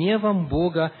 наполненных гневом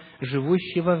Бога,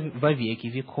 живущего во веки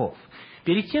веков».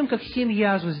 Перед тем, как 7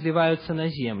 язв изливаются на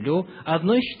землю,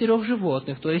 одно из 4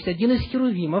 животных, то есть один из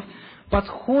херувимов,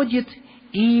 подходит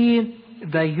и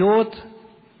дает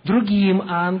другим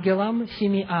ангелам,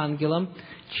 7 ангелам,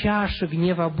 чаши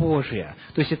гнева Божия.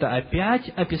 То есть это опять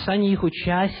описание их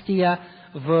участия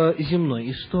в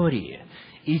земной истории.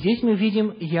 И здесь мы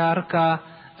видим ярко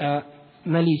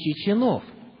наличие чинов.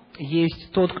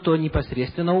 Есть тот, кто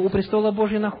непосредственно у престола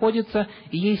Божия находится,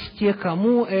 и есть те,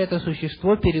 кому это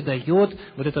существо передает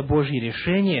вот это Божье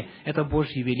решение, это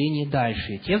Божье веление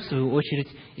дальше, и те, в свою очередь,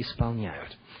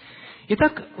 исполняют.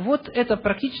 Итак, вот это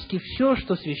практически все,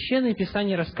 что Священное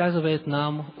Писание рассказывает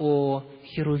нам о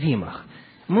херувимах.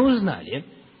 Мы узнали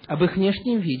об их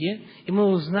внешнем виде, и мы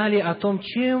узнали о том,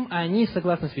 чем они,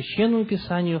 согласно Священному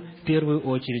Писанию, в первую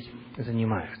очередь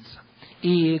занимаются.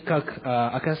 И, как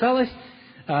оказалось,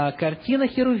 картина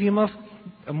херувимов,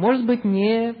 может быть,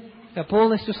 не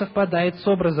полностью совпадает с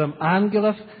образом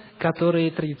ангелов,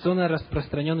 которые традиционно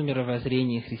распространены в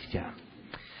мировоззрении христиан.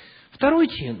 Второй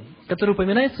чин, который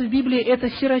упоминается в Библии, это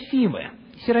серафимы.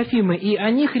 Серафимы, и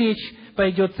о них речь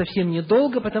пойдет совсем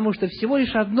недолго, потому что всего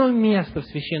лишь одно место в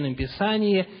Священном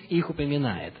Писании их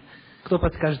упоминает. Кто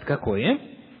подскажет, какое?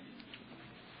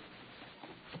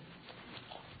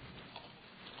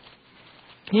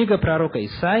 Книга пророка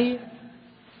Исаии,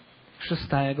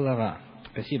 6 глава.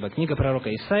 Спасибо. Книга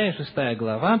пророка Исаии, 6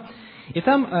 глава. И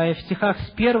там в стихах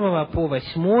с 1 по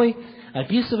 8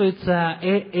 описываются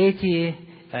эти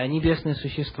небесные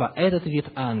существа, этот вид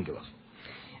ангелов.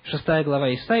 6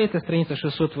 глава Исаии, это страница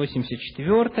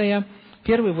 684,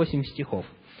 первые 8 стихов.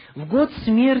 «В год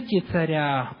смерти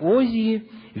царя Озии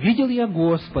видел я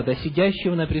Господа,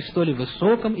 сидящего на престоле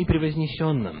высоком и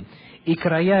превознесенном, и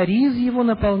края риз его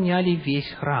наполняли весь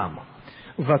храм.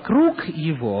 Вокруг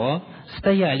его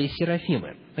стояли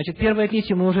серафимы». Значит, первое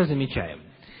отличие мы уже замечаем.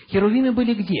 Херувимы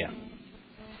были где?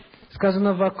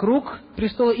 Сказано, вокруг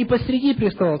престола и посреди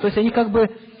престола. То есть они как бы,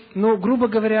 грубо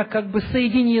говоря, как бы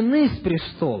соединены с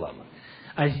престолом.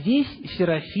 А здесь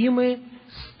серафимы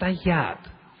стоят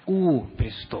у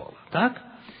престола. Так?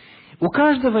 У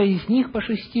каждого из них по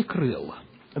 6 крыл.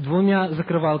 2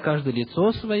 закрывал каждое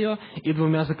лицо свое, и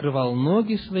 2 закрывал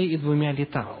ноги свои, и 2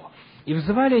 летал. И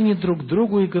взывали они друг к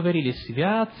другу и говорили: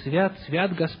 «Свят, свят,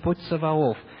 свят Господь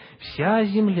Саваоф, вся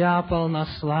земля полна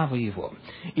славы Его».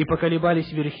 И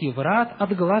поколебались верхи врат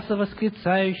от гласа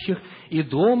восклицающих, и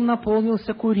дом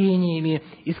наполнился курениями.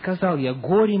 И сказал я: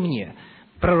 «Горе мне».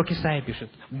 Пророк Исаия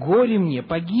пишет: «Горе мне,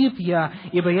 погиб я,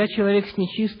 ибо я человек с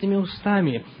нечистыми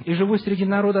устами, и живу среди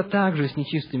народа также с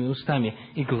нечистыми устами,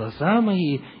 и глаза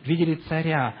мои видели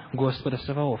царя, Господа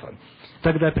Саваофа».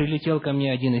 Тогда прилетел ко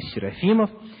мне один из серафимов,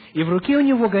 и в руке у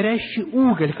него горящий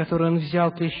уголь, который он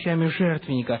взял клещами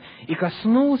жертвенника, и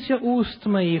коснулся уст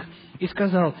моих, и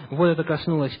сказал: «Вот это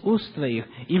коснулось уст твоих,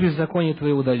 и беззаконие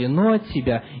твое удалено от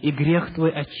тебя, и грех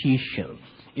твой очищен».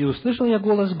 И услышал я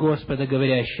голос Господа,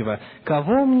 говорящего: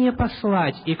 «Кого мне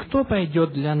послать, и кто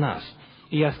пойдет для нас?»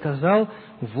 И я сказал: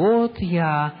 «Вот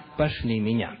я, пошли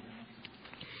меня».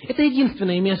 Это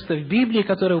единственное место в Библии,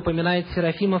 которое упоминает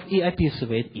серафимов и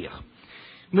описывает их.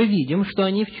 Мы видим, что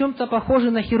они в чем-то похожи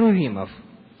на херувимов.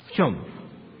 В чем?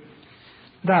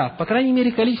 Да, по крайней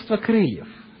мере, количество крыльев.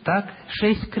 Так,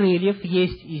 6 крыльев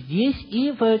есть и здесь,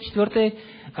 и в 4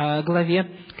 главе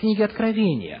книги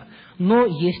Откровения. Но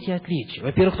есть и отличия.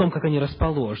 Во-первых, в том, как они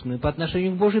расположены по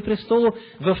отношению к Божьему престолу.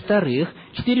 Во-вторых,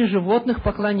 4 животных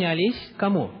поклонялись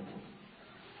кому?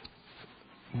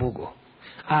 Богу.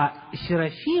 А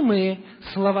серафимы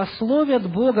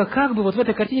славословят Бога как бы вот в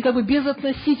этой картине, как бы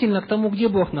безотносительно к тому, где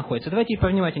Бог находится. Давайте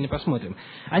повнимательнее посмотрим.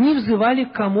 Они взывали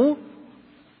к кому?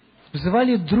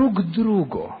 Взывали друг к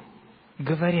другу,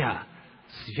 говоря: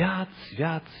 «Свят,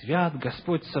 свят, свят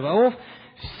Господь Саваоф,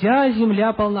 вся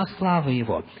земля полна славы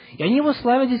Его». И они Его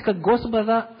славят здесь как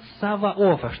Господа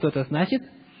Саваофа. Что это значит?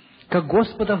 Как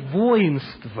Господа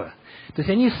воинства. То есть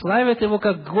они славят Его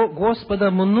как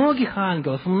Господа многих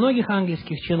ангелов, многих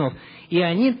ангельских чинов. И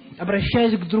они,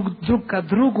 обращаясь друг к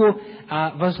другу,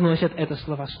 возносят это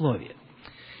славословие.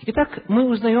 Итак, мы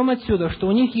узнаем отсюда, что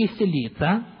у них есть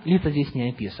лица здесь не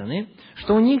описаны,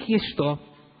 что у них есть что?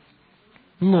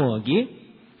 Ноги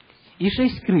и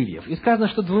 6 крыльев. И сказано,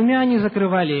 что 2 они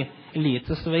закрывали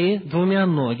лица свои, 2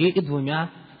 ноги и 2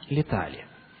 летали.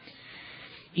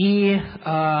 И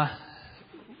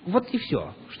вот и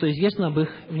все, что известно об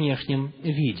их внешнем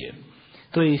виде.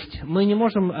 То есть мы не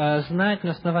можем знать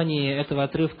на основании этого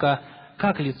отрывка,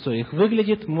 как лицо их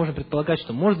выглядит. Мы можем предполагать,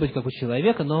 что может быть как у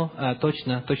человека, но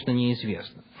точно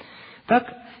неизвестно.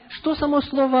 Так, что само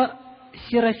слово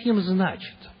 «серафим»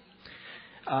 значит?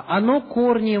 Оно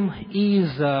корнем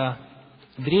из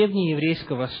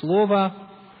древнееврейского слова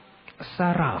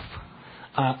 «сараф».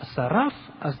 А «сараф»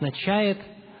 означает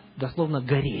дословно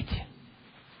 «гореть».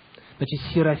 Значит,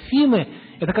 серафимы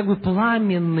 – это как бы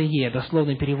пламенные,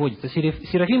 дословно переводится.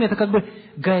 Серафимы – это как бы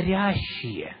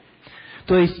горящие.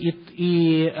 То есть,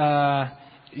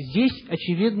 здесь,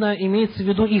 очевидно, имеется в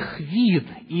виду их вид,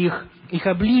 их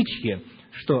обличье,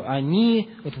 что они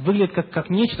выглядят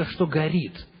как нечто, что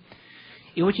горит.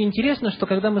 И очень интересно, что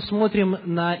когда мы смотрим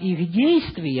на их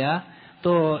действия,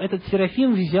 то этот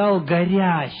серафим взял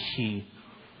горящий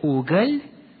уголь,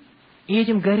 и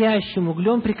этим горящим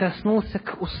углем прикоснулся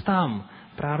к устам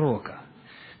пророка.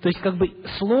 То есть, как бы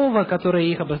слово, которое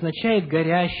их обозначает,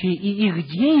 горящие, и их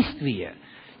действие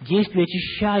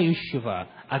очищающего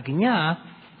огня,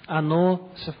 оно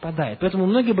совпадает. Поэтому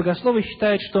многие богословы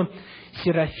считают, что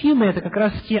серафимы – это как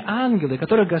раз те ангелы,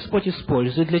 которых Господь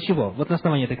использует для чего? Вот на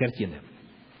основании этой картины.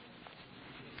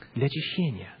 Для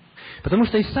очищения. Потому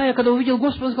что Исаия, когда увидел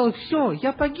Господа, он сказал: «Все,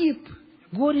 я погиб,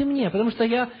 горе мне, потому что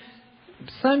я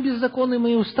сам беззаконный,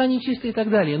 мои уста нечистые» и так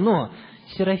далее. Но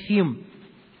серафим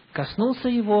коснулся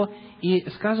его, и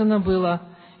сказано было: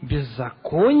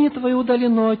 «Беззаконие твое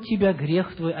удалено от тебя,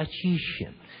 грех твой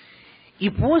очищен». И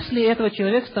после этого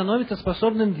человек становится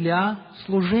способным для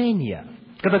служения.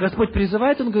 Когда Господь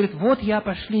призывает, Он говорит: «Вот я,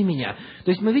 пошли меня».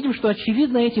 То есть мы видим, что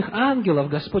очевидно этих ангелов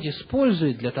Господь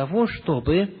использует для того,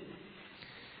 чтобы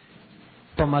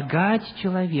помогать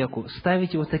человеку,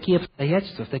 ставить его в такие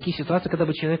обстоятельства, в такие ситуации, когда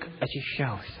бы человек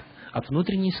очищался от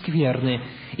внутренней скверны.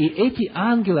 И эти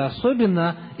ангелы,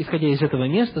 особенно, исходя из этого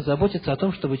места, заботятся о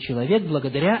том, чтобы человек,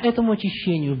 благодаря этому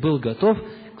очищению, был готов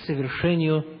к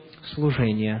совершению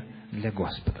служения для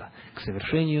Господа, к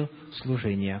совершению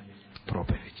служения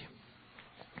проповеди.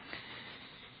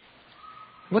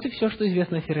 Вот и все, что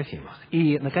известно о серафимах.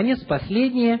 И, наконец,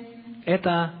 последнее –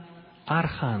 это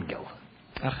архангел.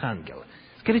 Архангел.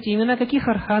 Скажите, имена каких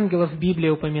архангелов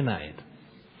Библия упоминает?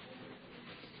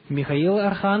 Михаил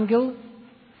архангел,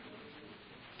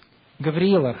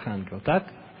 Гавриил архангел, так?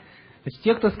 Значит,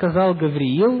 те, кто сказал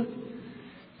Гавриил,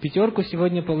 5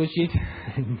 сегодня получить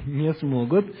не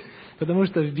смогут, потому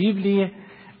что в Библии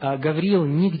Гавриил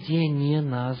нигде не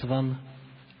назван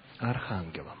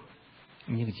архангелом.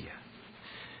 Нигде.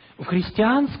 В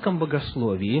христианском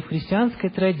богословии, в христианской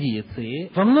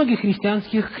традиции, во многих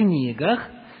христианских книгах,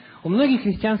 у многих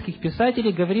христианских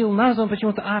писателей Гавриил назван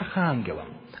почему-то архангелом,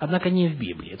 однако не в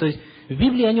Библии. То есть в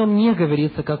Библии о нем не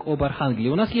говорится как об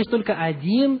архангеле. У нас есть только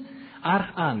один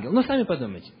архангел. Но сами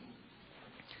подумайте.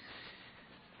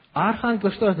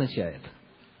 Архангел что означает?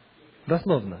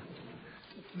 Дословно.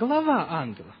 Глава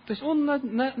ангелов. То есть он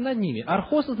над ними.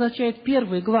 Архос означает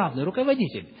первый, главный,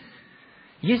 руководитель.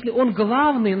 Если он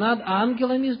главный над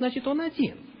ангелами, значит он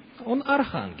один. Он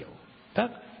архангел.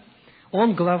 Так?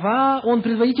 Он глава, он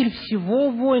предводитель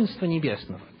всего воинства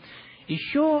небесного.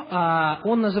 Еще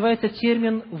он называется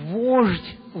термин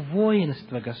 «вождь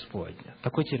воинства Господня».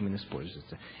 Такой термин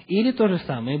используется. Или то же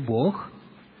самое Бог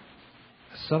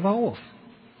Саваоф,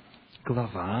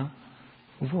 глава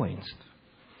воинств.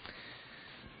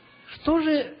 Что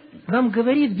же нам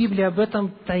говорит Библия об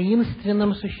этом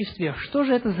таинственном существе? Что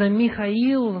же это за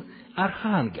Михаил,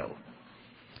 архангел?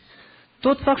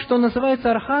 Тот факт, что он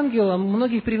называется архангелом,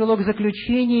 многих привело к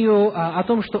заключению о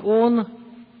том, что он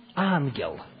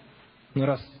ангел.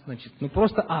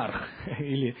 Просто арх,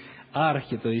 или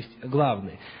архи, то есть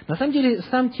главный. На самом деле,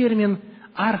 сам термин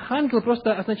архангел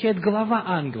просто означает глава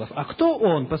ангелов. А кто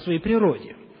он по своей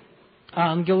природе?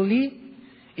 Ангел ли?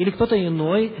 Или кто-то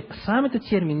иной? Сам этот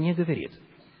термин не говорит.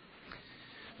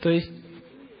 То есть,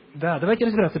 давайте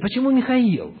разбираться. Почему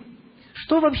Михаил?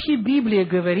 Что вообще Библия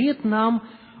говорит нам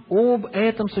об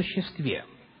этом существе?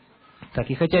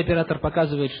 И хотя оператор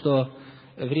показывает, что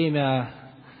время,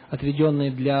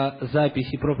 отведенное для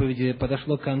записи проповеди,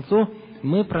 подошло к концу,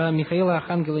 мы про Михаила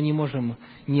Архангела не можем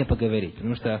не поговорить,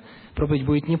 потому что проповедь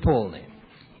будет неполной.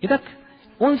 Итак,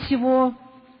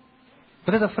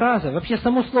 эта фраза, вообще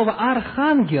само слово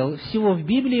 «архангел» всего в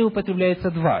Библии употребляется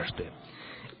дважды.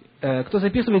 Кто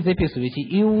записывает, записывайте.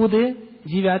 Иуды,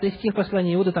 9 стих,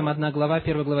 послание Иуды, там 1 глава,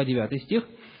 1 глава, 9 стих.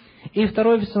 И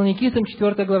 2 Фессалоникийцам,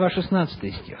 4 глава,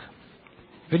 16 стих.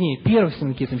 Вернее, 1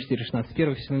 Фессалоникийцам 4:16,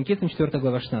 1 Фессалоникийцам 4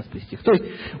 глава, 16 стих. То есть,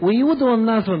 у Иуды он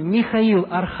назван Михаил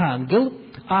Архангел,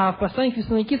 а в послании к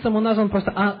Фессалоникийцам он назван просто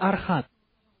Архангел.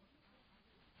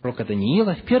 Пророка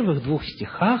Даниила в первых 2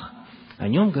 стихах о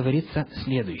нем говорится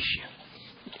следующее.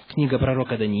 Книга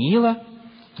пророка Даниила,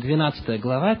 12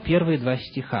 глава, первые 2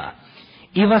 стиха.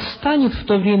 «И восстанет в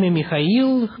то время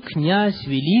Михаил, князь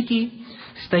великий,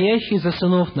 стоящий за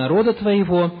сынов народа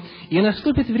твоего, и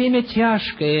наступит время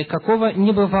тяжкое, какого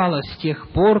не бывало с тех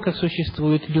пор, как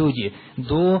существуют люди,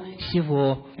 до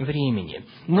сего времени.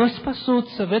 Но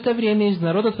спасутся в это время из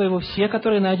народа твоего все,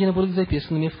 которые найдены будут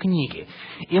записанными в книге.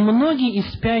 И многие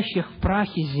из спящих в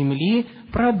прахе земли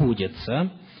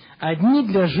пробудятся, одни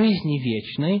для жизни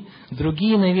вечной,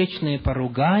 другие на вечное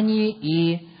поругание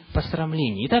и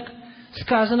посрамление». Итак,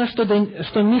 сказано,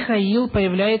 что Михаил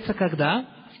появляется когда?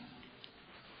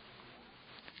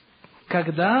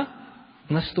 Когда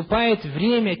наступает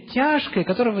время тяжкое,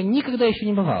 которого никогда еще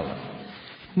не бывало.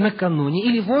 Накануне,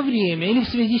 или во время, или в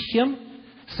связи с чем?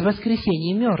 С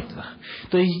воскресением мертвых.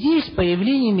 То есть здесь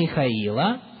появление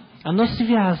Михаила, оно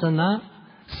связано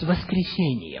с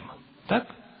воскресением. Так?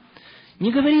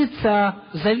 Не говорится,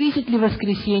 зависит ли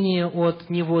воскресение от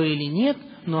него или нет,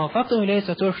 но фактом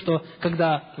является то, что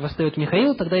когда восстает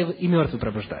Михаил, тогда и мертвые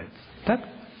пробуждаются. Так?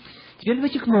 Теперь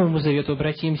давайте к Новому Завету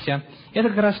обратимся. Это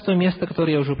как раз то место,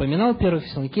 которое я уже упоминал, 1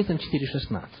 Фессалоникийцам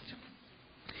 4:16.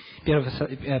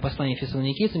 Первое послание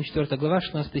Фессалоникийцам, 4 глава,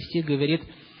 16 стих говорит: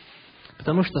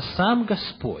 «Потому что сам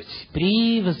Господь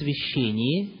при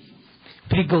возвещении,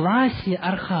 при гласе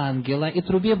Архангела и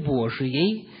трубе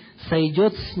Божией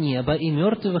сойдет с неба, и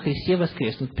мертвые во Христе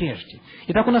воскреснут прежде».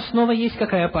 Итак, у нас снова есть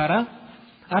какая пара?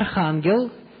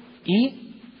 Архангел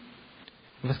и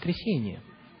воскресение.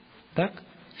 Так?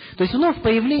 То есть вновь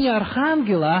появление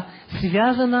Архангела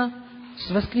связано с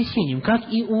воскресением,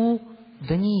 как и у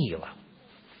Даниила.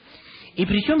 И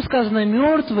причем сказано,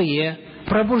 мертвые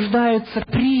пробуждаются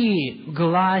при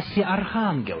гласе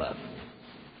Архангела.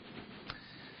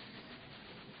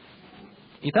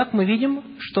 Итак, мы видим,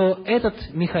 что этот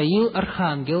Михаил,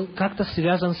 Архангел, как-то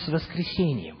связан с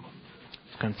воскресением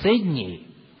в конце дней.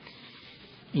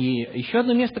 И еще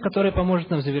одно место, которое поможет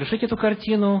нам завершить эту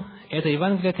картину, это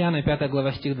Евангелие от Иоанна, 5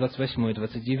 глава, стих 28 и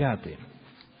 29.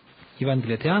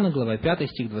 Евангелие от Иоанна, глава 5,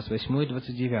 стих 28 и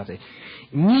 29.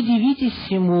 «Не дивитесь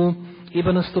всему,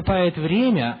 ибо наступает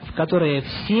время, в которое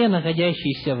все,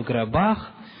 находящиеся в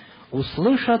гробах,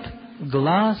 услышат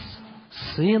глас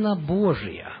Сына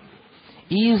Божия,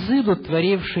 и изыдут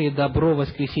творившие добро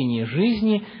воскресение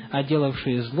жизни, а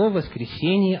делавшие зло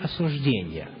воскресение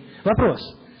осуждения».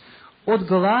 Вопрос: от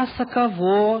гласа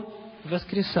кого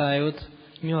воскресают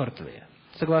мертвые?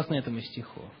 Согласно этому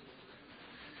стиху.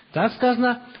 Так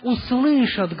сказано,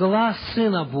 услышат глас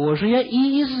Сына Божия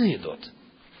и изыдут.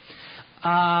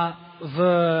 А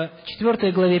в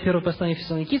 4 главе 1 послания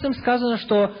Фессалоникийцам сказано,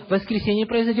 что воскресение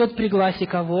произойдет при гласе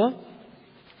кого?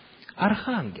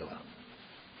 Архангела.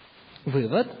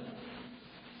 Вывод: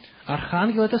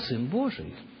 Архангел — это Сын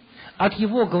Божий. От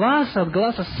его гласа, от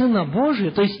гласа Сына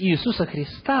Божия, то есть Иисуса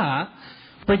Христа,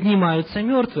 поднимаются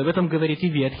мертвые. Об этом говорит и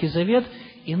Ветхий Завет,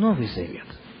 и Новый Завет.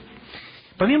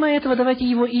 Помимо этого, давайте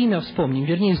его имя вспомним,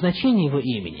 вернее, значение его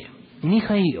имени.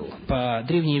 Михаил,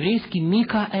 по-древнееврейски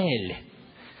Микаэль.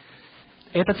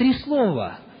 Это 3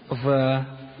 слова в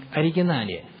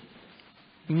оригинале.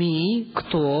 Ми,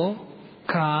 кто,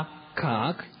 ка,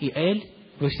 как, и эль,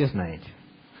 вы все знаете.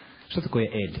 Что такое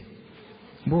эль?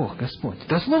 Бог, Господь.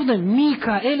 Дословно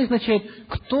Микаэль означает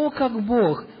 «кто как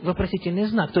Бог?» Вопросительный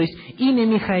знак. То есть имя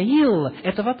Михаил –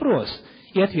 это вопрос.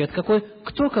 И ответ какой?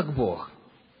 Кто как Бог?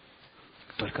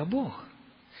 Только Бог.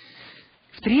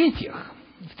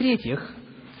 В-третьих,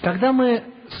 когда мы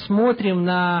смотрим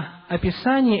на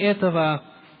описание этого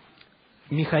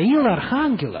Михаила,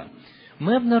 архангела,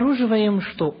 мы обнаруживаем,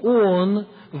 что он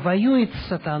воюет с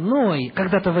сатаной,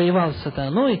 когда-то воевал с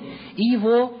сатаной, и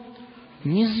его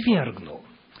низвергнул.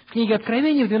 В книге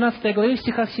Откровения, в 12 главе, в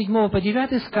стихах 7 по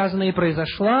 9 сказано: «И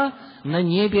произошла на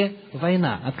небе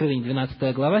война». Откровение,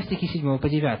 12 глава, стихи 7 по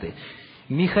 9.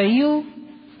 Михаил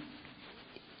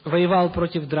воевал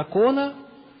против дракона,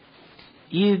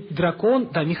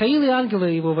 Михаил и ангелы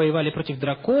его воевали против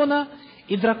дракона,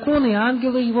 и драконы и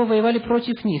ангелы его воевали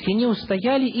против них. И они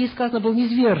устояли, и, сказано, был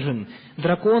низвержен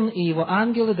дракон и его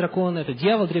ангелы. Дракон – это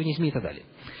дьявол, древний змей и так далее.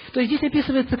 То есть здесь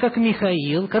описывается как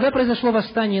Михаил, когда произошло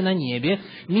восстание на небе,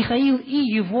 Михаил и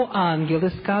его ангелы,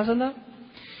 сказано,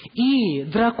 и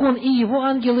дракон и его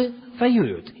ангелы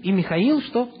воюют. И Михаил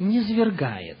что?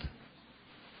 Низвергает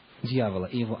дьявола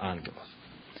и его ангелов.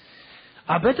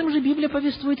 Об этом же Библия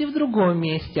повествует и в другом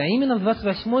месте, а именно в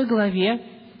 28 главе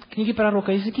книги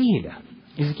пророка Иезекииля.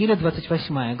 Иезекииля,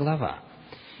 28 глава.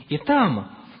 И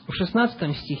там, в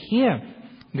 16 стихе,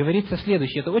 говорится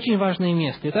следующее. Это очень важное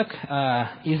место. Итак,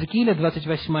 Иезекииля,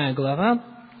 28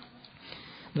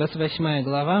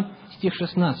 глава, стих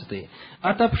 16.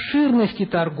 «От обширности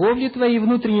торговли твоей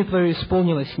внутренней твоей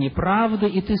исполнилась неправда,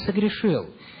 и ты согрешил.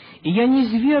 И я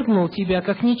низвергнул тебя,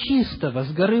 как нечистого,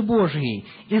 с горы Божьей,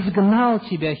 изгнал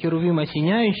тебя, херувим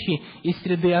осеняющий, из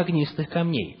среды огнистых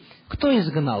камней». Кто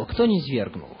изгнал? Кто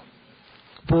низвергнул?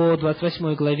 По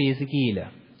 28 главе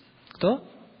Иезекииля. Кто?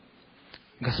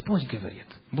 Господь говорит,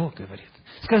 Бог говорит.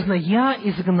 Сказано: «Я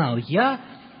изгнал, я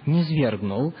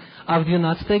низвергнул». А в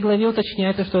 12 главе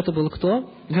уточняется, что это был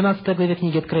кто? В 12 главе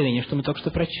книги Откровения, что мы только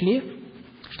что прочли,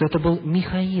 что это был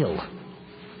Михаил.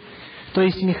 То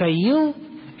есть Михаил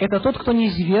 – это тот, кто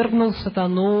низвергнул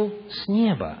сатану с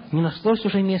неба. Не нашлось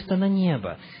уже места на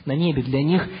небе для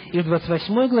них. И в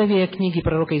 28 главе книги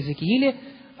пророка Иезекииля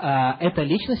эта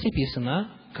личность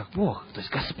описана как Бог. То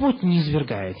есть Господь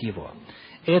низвергает его.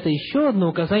 Это еще одно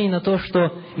указание на то,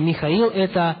 что Михаил –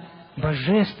 это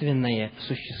божественное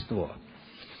существо.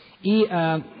 И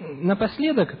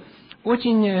напоследок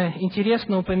очень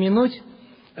интересно упомянуть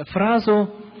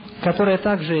фразу, которая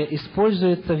также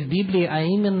используется в Библии, а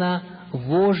именно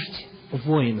 «вождь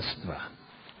воинства».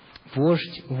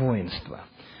 Вождь воинства.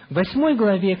 В 8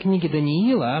 главе книги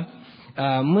Даниила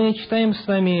мы читаем с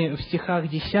вами в стихах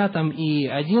 10 и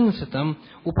 11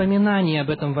 упоминание об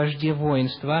этом вожде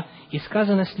воинства, и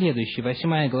сказано следующее,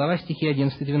 8 глава, стихи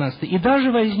 11 и 12. «И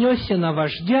даже вознесся на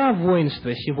вождя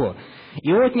воинства сего,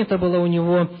 и отнята была у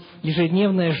него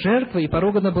ежедневная жертва, и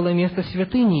поругано было место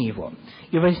святыни его.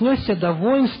 И вознесся до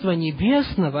воинства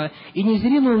небесного, и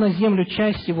низвергнул на землю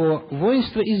часть его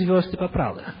воинства и звезд и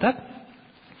попрал их». Так?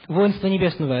 Воинство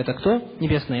небесного – это кто?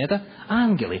 Небесное – это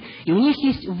ангелы. И у них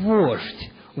есть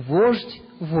вождь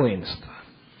воинства.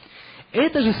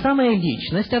 Эта же самая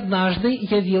личность однажды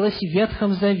явилась в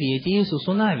Ветхом Завете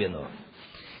Иисусу Навину.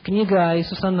 Книга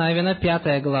Иисуса Навина,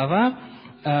 5 глава,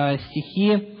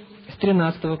 стихи с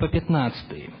 13 по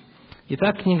 15.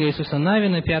 Итак, книга Иисуса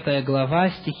Навина, 5 глава,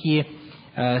 стихи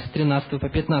с 13 по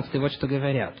 15. Вот что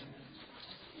говорят.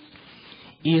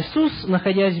 «Иисус,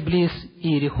 находясь близ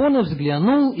Иерихона,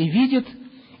 взглянул и видит,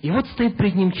 и вот стоит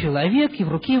пред ним человек, и в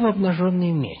руке его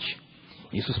обнаженный меч.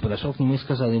 Иисус подошел к нему и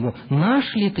сказал ему: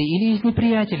 наш ли ты или из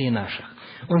неприятелей наших?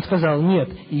 Он сказал: нет,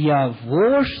 я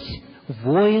вождь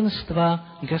воинства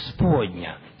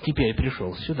Господня, теперь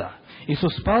пришел сюда.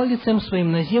 Иисус спал лицем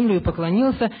своим на землю и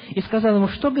поклонился, и сказал ему: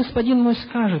 что господин мой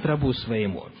скажет рабу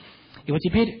своему? И вот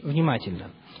теперь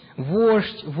внимательно.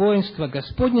 Вождь воинства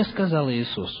Господня сказал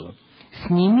Иисусу: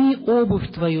 сними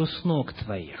обувь твою с ног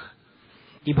твоих,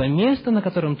 ибо место, на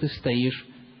котором ты стоишь,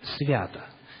 свято.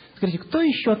 Скажите, кто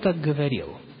еще так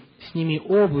говорил? Сними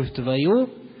обувь твою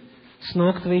с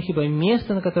ног твоих, ибо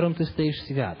место, на котором ты стоишь,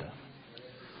 свято.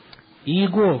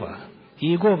 Иегова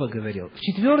говорил.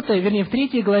 В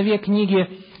 3 главе книги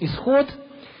Исход,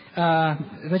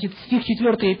 стих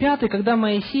 4 и 5, когда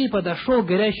Моисей подошел к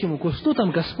горящему кусту,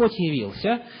 там Господь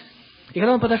явился, и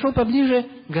когда он подошел поближе,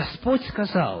 Господь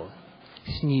сказал: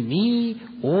 сними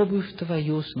обувь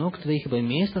твою с ног твоих, ибо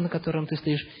место, на котором ты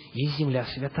стоишь, есть земля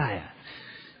святая.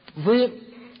 Вы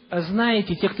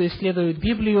знаете, те, кто исследует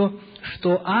Библию,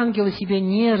 что ангелы себе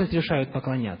не разрешают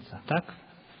поклоняться, так?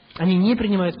 Они не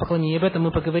принимают поклонение, об этом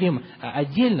мы поговорим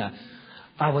отдельно.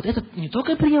 А вот этот не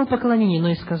только принял поклонение, но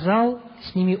и сказал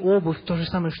с ними обувь, то же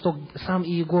самое, что сам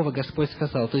Иегова Господь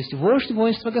сказал. То есть вождь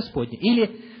воинства Господне,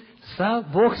 или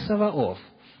Бог Саваоф,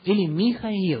 или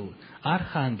Михаил,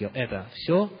 архангел. Это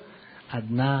все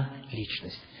одна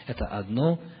личность. Это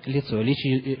одно лицо. Речь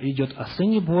идет о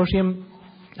Сыне Божьем,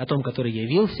 о том, который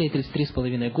явился и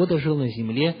 33,5 года жил на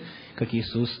земле, как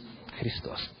Иисус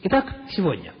Христос. Итак,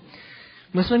 сегодня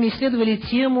мы с вами исследовали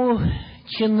тему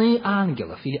чины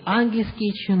ангелов, или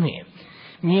ангельские чины.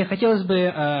 Мне хотелось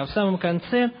бы в самом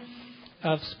конце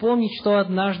вспомнить, что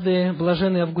однажды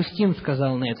блаженный Августин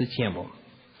сказал на эту тему.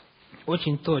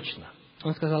 Очень точно.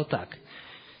 Он сказал так,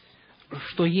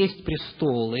 что есть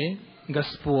престолы,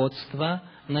 господство,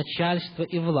 начальство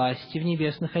и власти в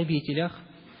небесных обителях,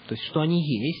 то есть, что они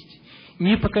есть,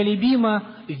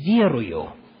 непоколебимо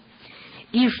верую,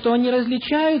 и что они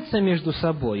различаются между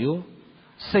собою,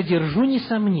 содержу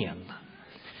несомненно.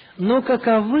 Но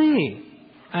каковы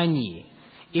они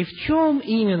и в чем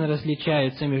именно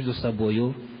различаются между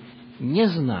собою, не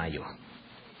знаю.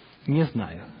 Не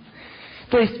знаю.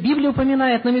 То есть, Библия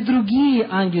упоминает нам и другие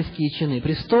ангельские чины,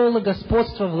 престолы,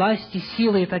 господство, власти,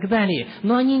 силы и так далее,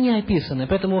 но они не описаны,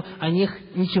 поэтому о них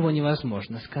ничего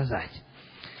невозможно сказать.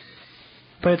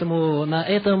 Поэтому на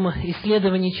этом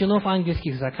исследование чинов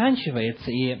ангельских заканчивается,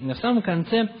 и в самом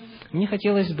конце мне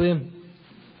хотелось бы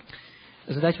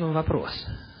задать вам вопрос.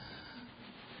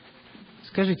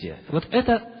 Скажите, вот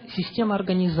эта система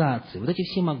организации, вот эти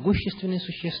все могущественные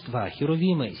существа,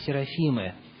 херувимы,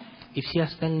 серафимы и все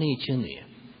остальные чины,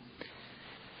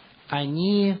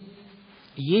 они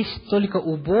есть только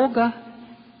у Бога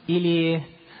или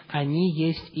они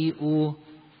есть и у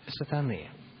сатаны?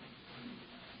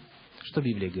 Что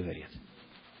Библия говорит?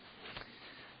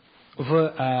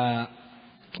 В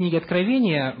книге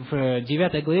Откровения, в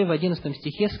 9 главе, в 11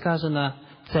 стихе сказано: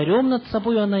 «Царем над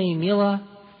собой она имела...»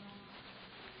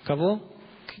 Кого?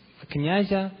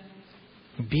 Князя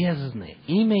бездны.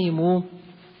 Имя ему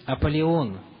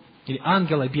Аполеон. Или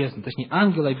ангела бездны, точнее,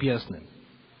 ангела бездны.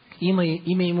 Имя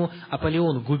ему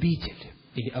Аполеон, губитель.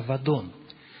 Или Авадон.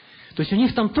 То есть у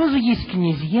них там тоже есть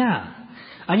князья.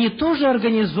 Они тоже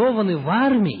организованы в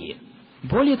армии.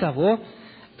 Более того,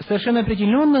 совершенно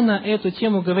определенно на эту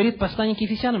тему говорит послание к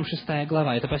Ефесянам, 6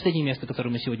 глава. Это последнее место,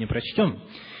 которое мы сегодня прочтем.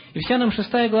 Ефесянам 6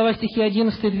 глава, стихи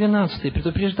 11 и 12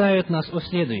 предупреждают нас о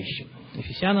следующем.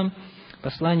 Ефесянам,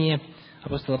 послание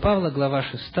апостола Павла, глава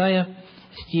 6,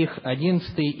 стих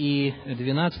 11 и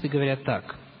 12 говорят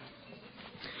так.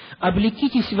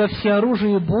 «Облекитесь во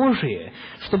всеоружие Божие,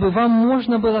 чтобы вам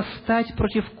можно было встать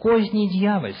против козней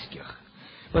дьявольских.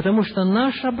 Потому что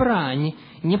наша брань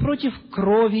не против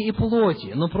крови и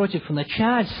плоти, но против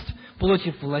начальств,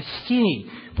 против властей,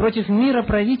 против мира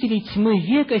правителей тьмы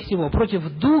века сего, против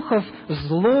духов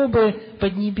злобы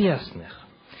поднебесных».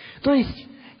 То есть,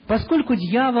 поскольку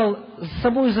дьявол с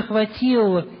собой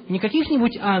захватил не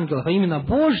каких-нибудь ангелов, а именно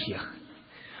Божьих,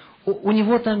 у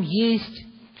него там есть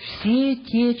все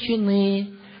те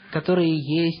чины, которые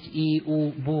есть и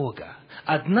у Бога.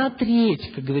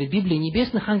 1/3, как говорит Библия,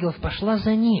 небесных ангелов пошла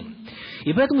за ним.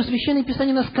 И поэтому Священное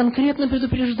Писание нас конкретно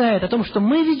предупреждает о том, что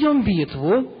мы ведем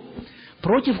битву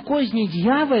против козней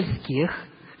дьявольских,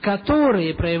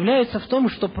 которые проявляются в том,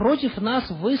 что против нас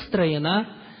выстроена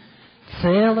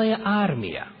целая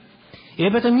армия. И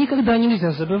об этом никогда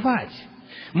нельзя забывать.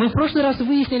 Мы в прошлый раз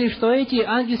выяснили, что эти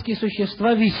ангельские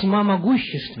существа весьма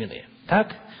могущественны.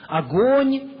 Так?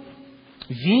 Огонь,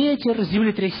 ветер,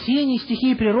 землетрясения,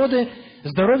 стихии природы,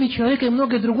 здоровье человека и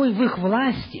многое другое в их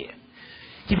власти.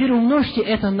 Теперь умножьте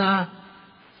это на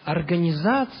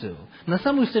организацию, на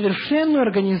самую совершенную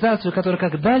организацию, которая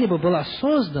когда-либо была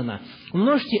создана.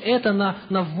 Умножьте это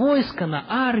на войско, на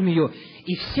армию,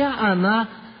 и вся она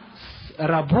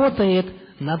работает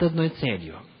над одной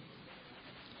целью.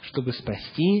 Чтобы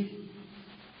спасти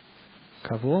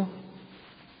кого?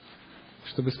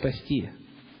 Чтобы спасти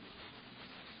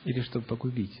или чтобы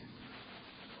погубить?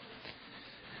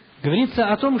 Говорится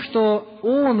о том, что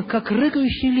он, как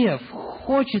рыкающий лев,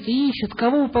 хочет и ищет,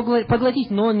 кого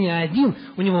поглотить, но он не один,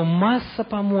 у него масса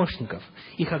помощников,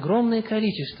 их огромное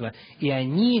количество, и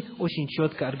они очень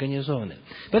четко организованы.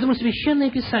 Поэтому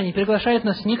Священное Писание приглашает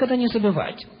нас никогда не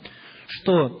забывать,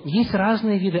 что есть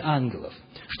разные виды ангелов,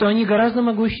 что они гораздо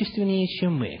могущественнее,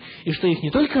 чем мы, и что их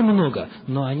не только много,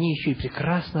 но они еще и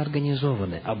прекрасно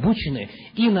организованы, обучены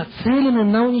и нацелены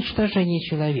на уничтожение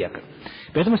человека.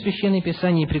 Поэтому Священное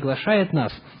Писание приглашает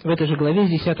нас в этой же главе с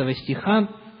 10 стиха: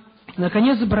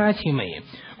 «Наконец, братья мои,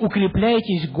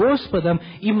 укрепляйтесь Господом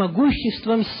и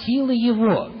могуществом силы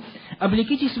Его.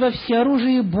 Облекитесь во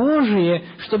всеоружие Божие,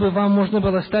 чтобы вам можно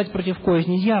было стать против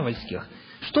козней дьявольских».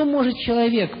 Что может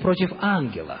человек против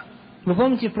ангела? Вы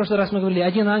помните, в прошлый раз мы говорили,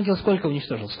 один ангел сколько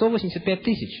уничтожил? 185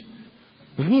 тысяч.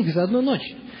 В миг, за одну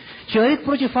ночь. Человек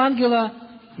против ангела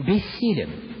бессилен.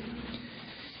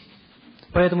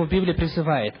 Поэтому Библия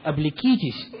призывает: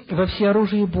 облекитесь во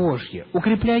всеоружие Божье,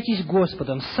 укрепляйтесь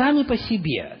Господом сами по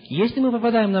себе. Если мы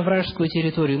попадаем на вражескую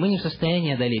территорию, мы не в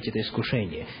состоянии одолеть это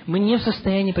искушение. Мы не в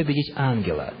состоянии победить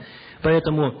ангела.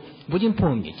 Поэтому будем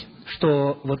помнить,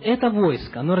 что вот это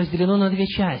войско, оно разделено на две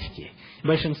части.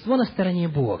 Большинство на стороне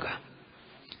Бога.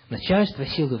 Начальство,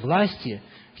 силы власти,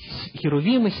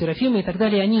 херувимы, серафимы и так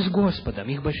далее, они с Господом,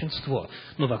 их большинство.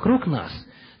 Но вокруг нас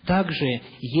также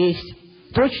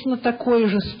есть точно такое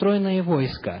же стройное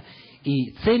войско,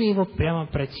 и цели его прямо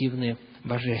противны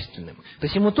божественным. То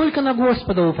есть ему только на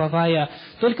Господа уповая,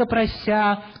 только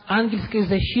прося ангельской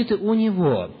защиты у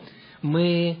Него,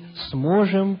 мы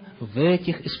сможем в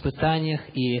этих испытаниях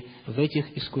и в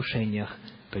этих искушениях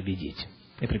победить.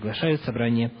 И приглашаю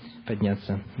собрание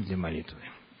подняться для молитвы.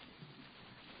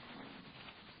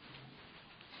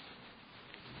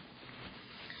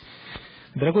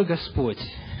 Дорогой Господь,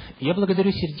 я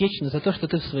благодарю сердечно за то, что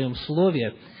Ты в Своем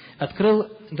Слове открыл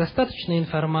достаточно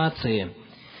информации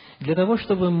для того,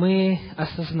 чтобы мы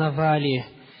осознавали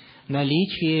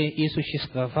наличие и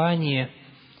существование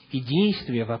и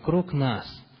действия вокруг нас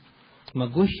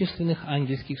могущественных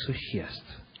ангельских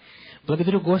существ.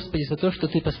 Благодарю, Господи, за то, что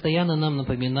Ты постоянно нам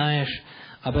напоминаешь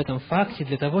об этом факте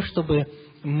для того, чтобы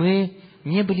мы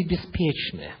не были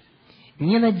беспечны,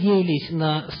 не надеялись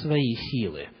на свои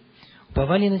силы,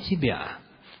 уповали на Тебя,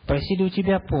 просили у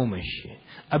Тебя помощи,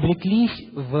 облеклись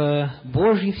в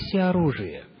Божье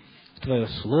всеоружие, в Твое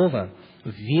Слово,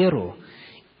 в веру,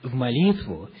 в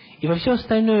молитву и во все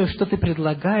остальное, что Ты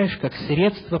предлагаешь как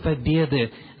средство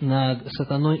победы над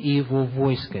сатаной и его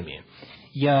войсками.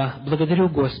 Я благодарю,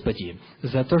 Господи,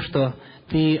 за то, что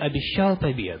Ты обещал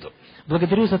победу.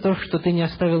 Благодарю за то, что Ты не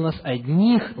оставил нас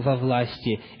одних во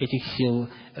власти этих сил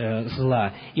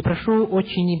зла. И прошу,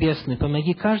 Отче Небесный,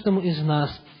 помоги каждому из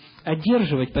нас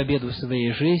одерживать победу в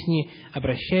своей жизни,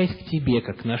 обращаясь к Тебе,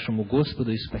 как к нашему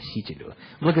Господу и Спасителю.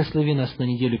 Благослови нас на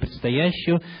неделю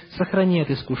предстоящую, сохрани от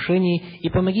искушений и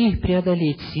помоги их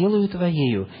преодолеть силою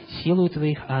Твоею, силою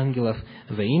Твоих ангелов,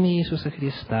 во имя Иисуса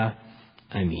Христа.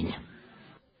 Аминь.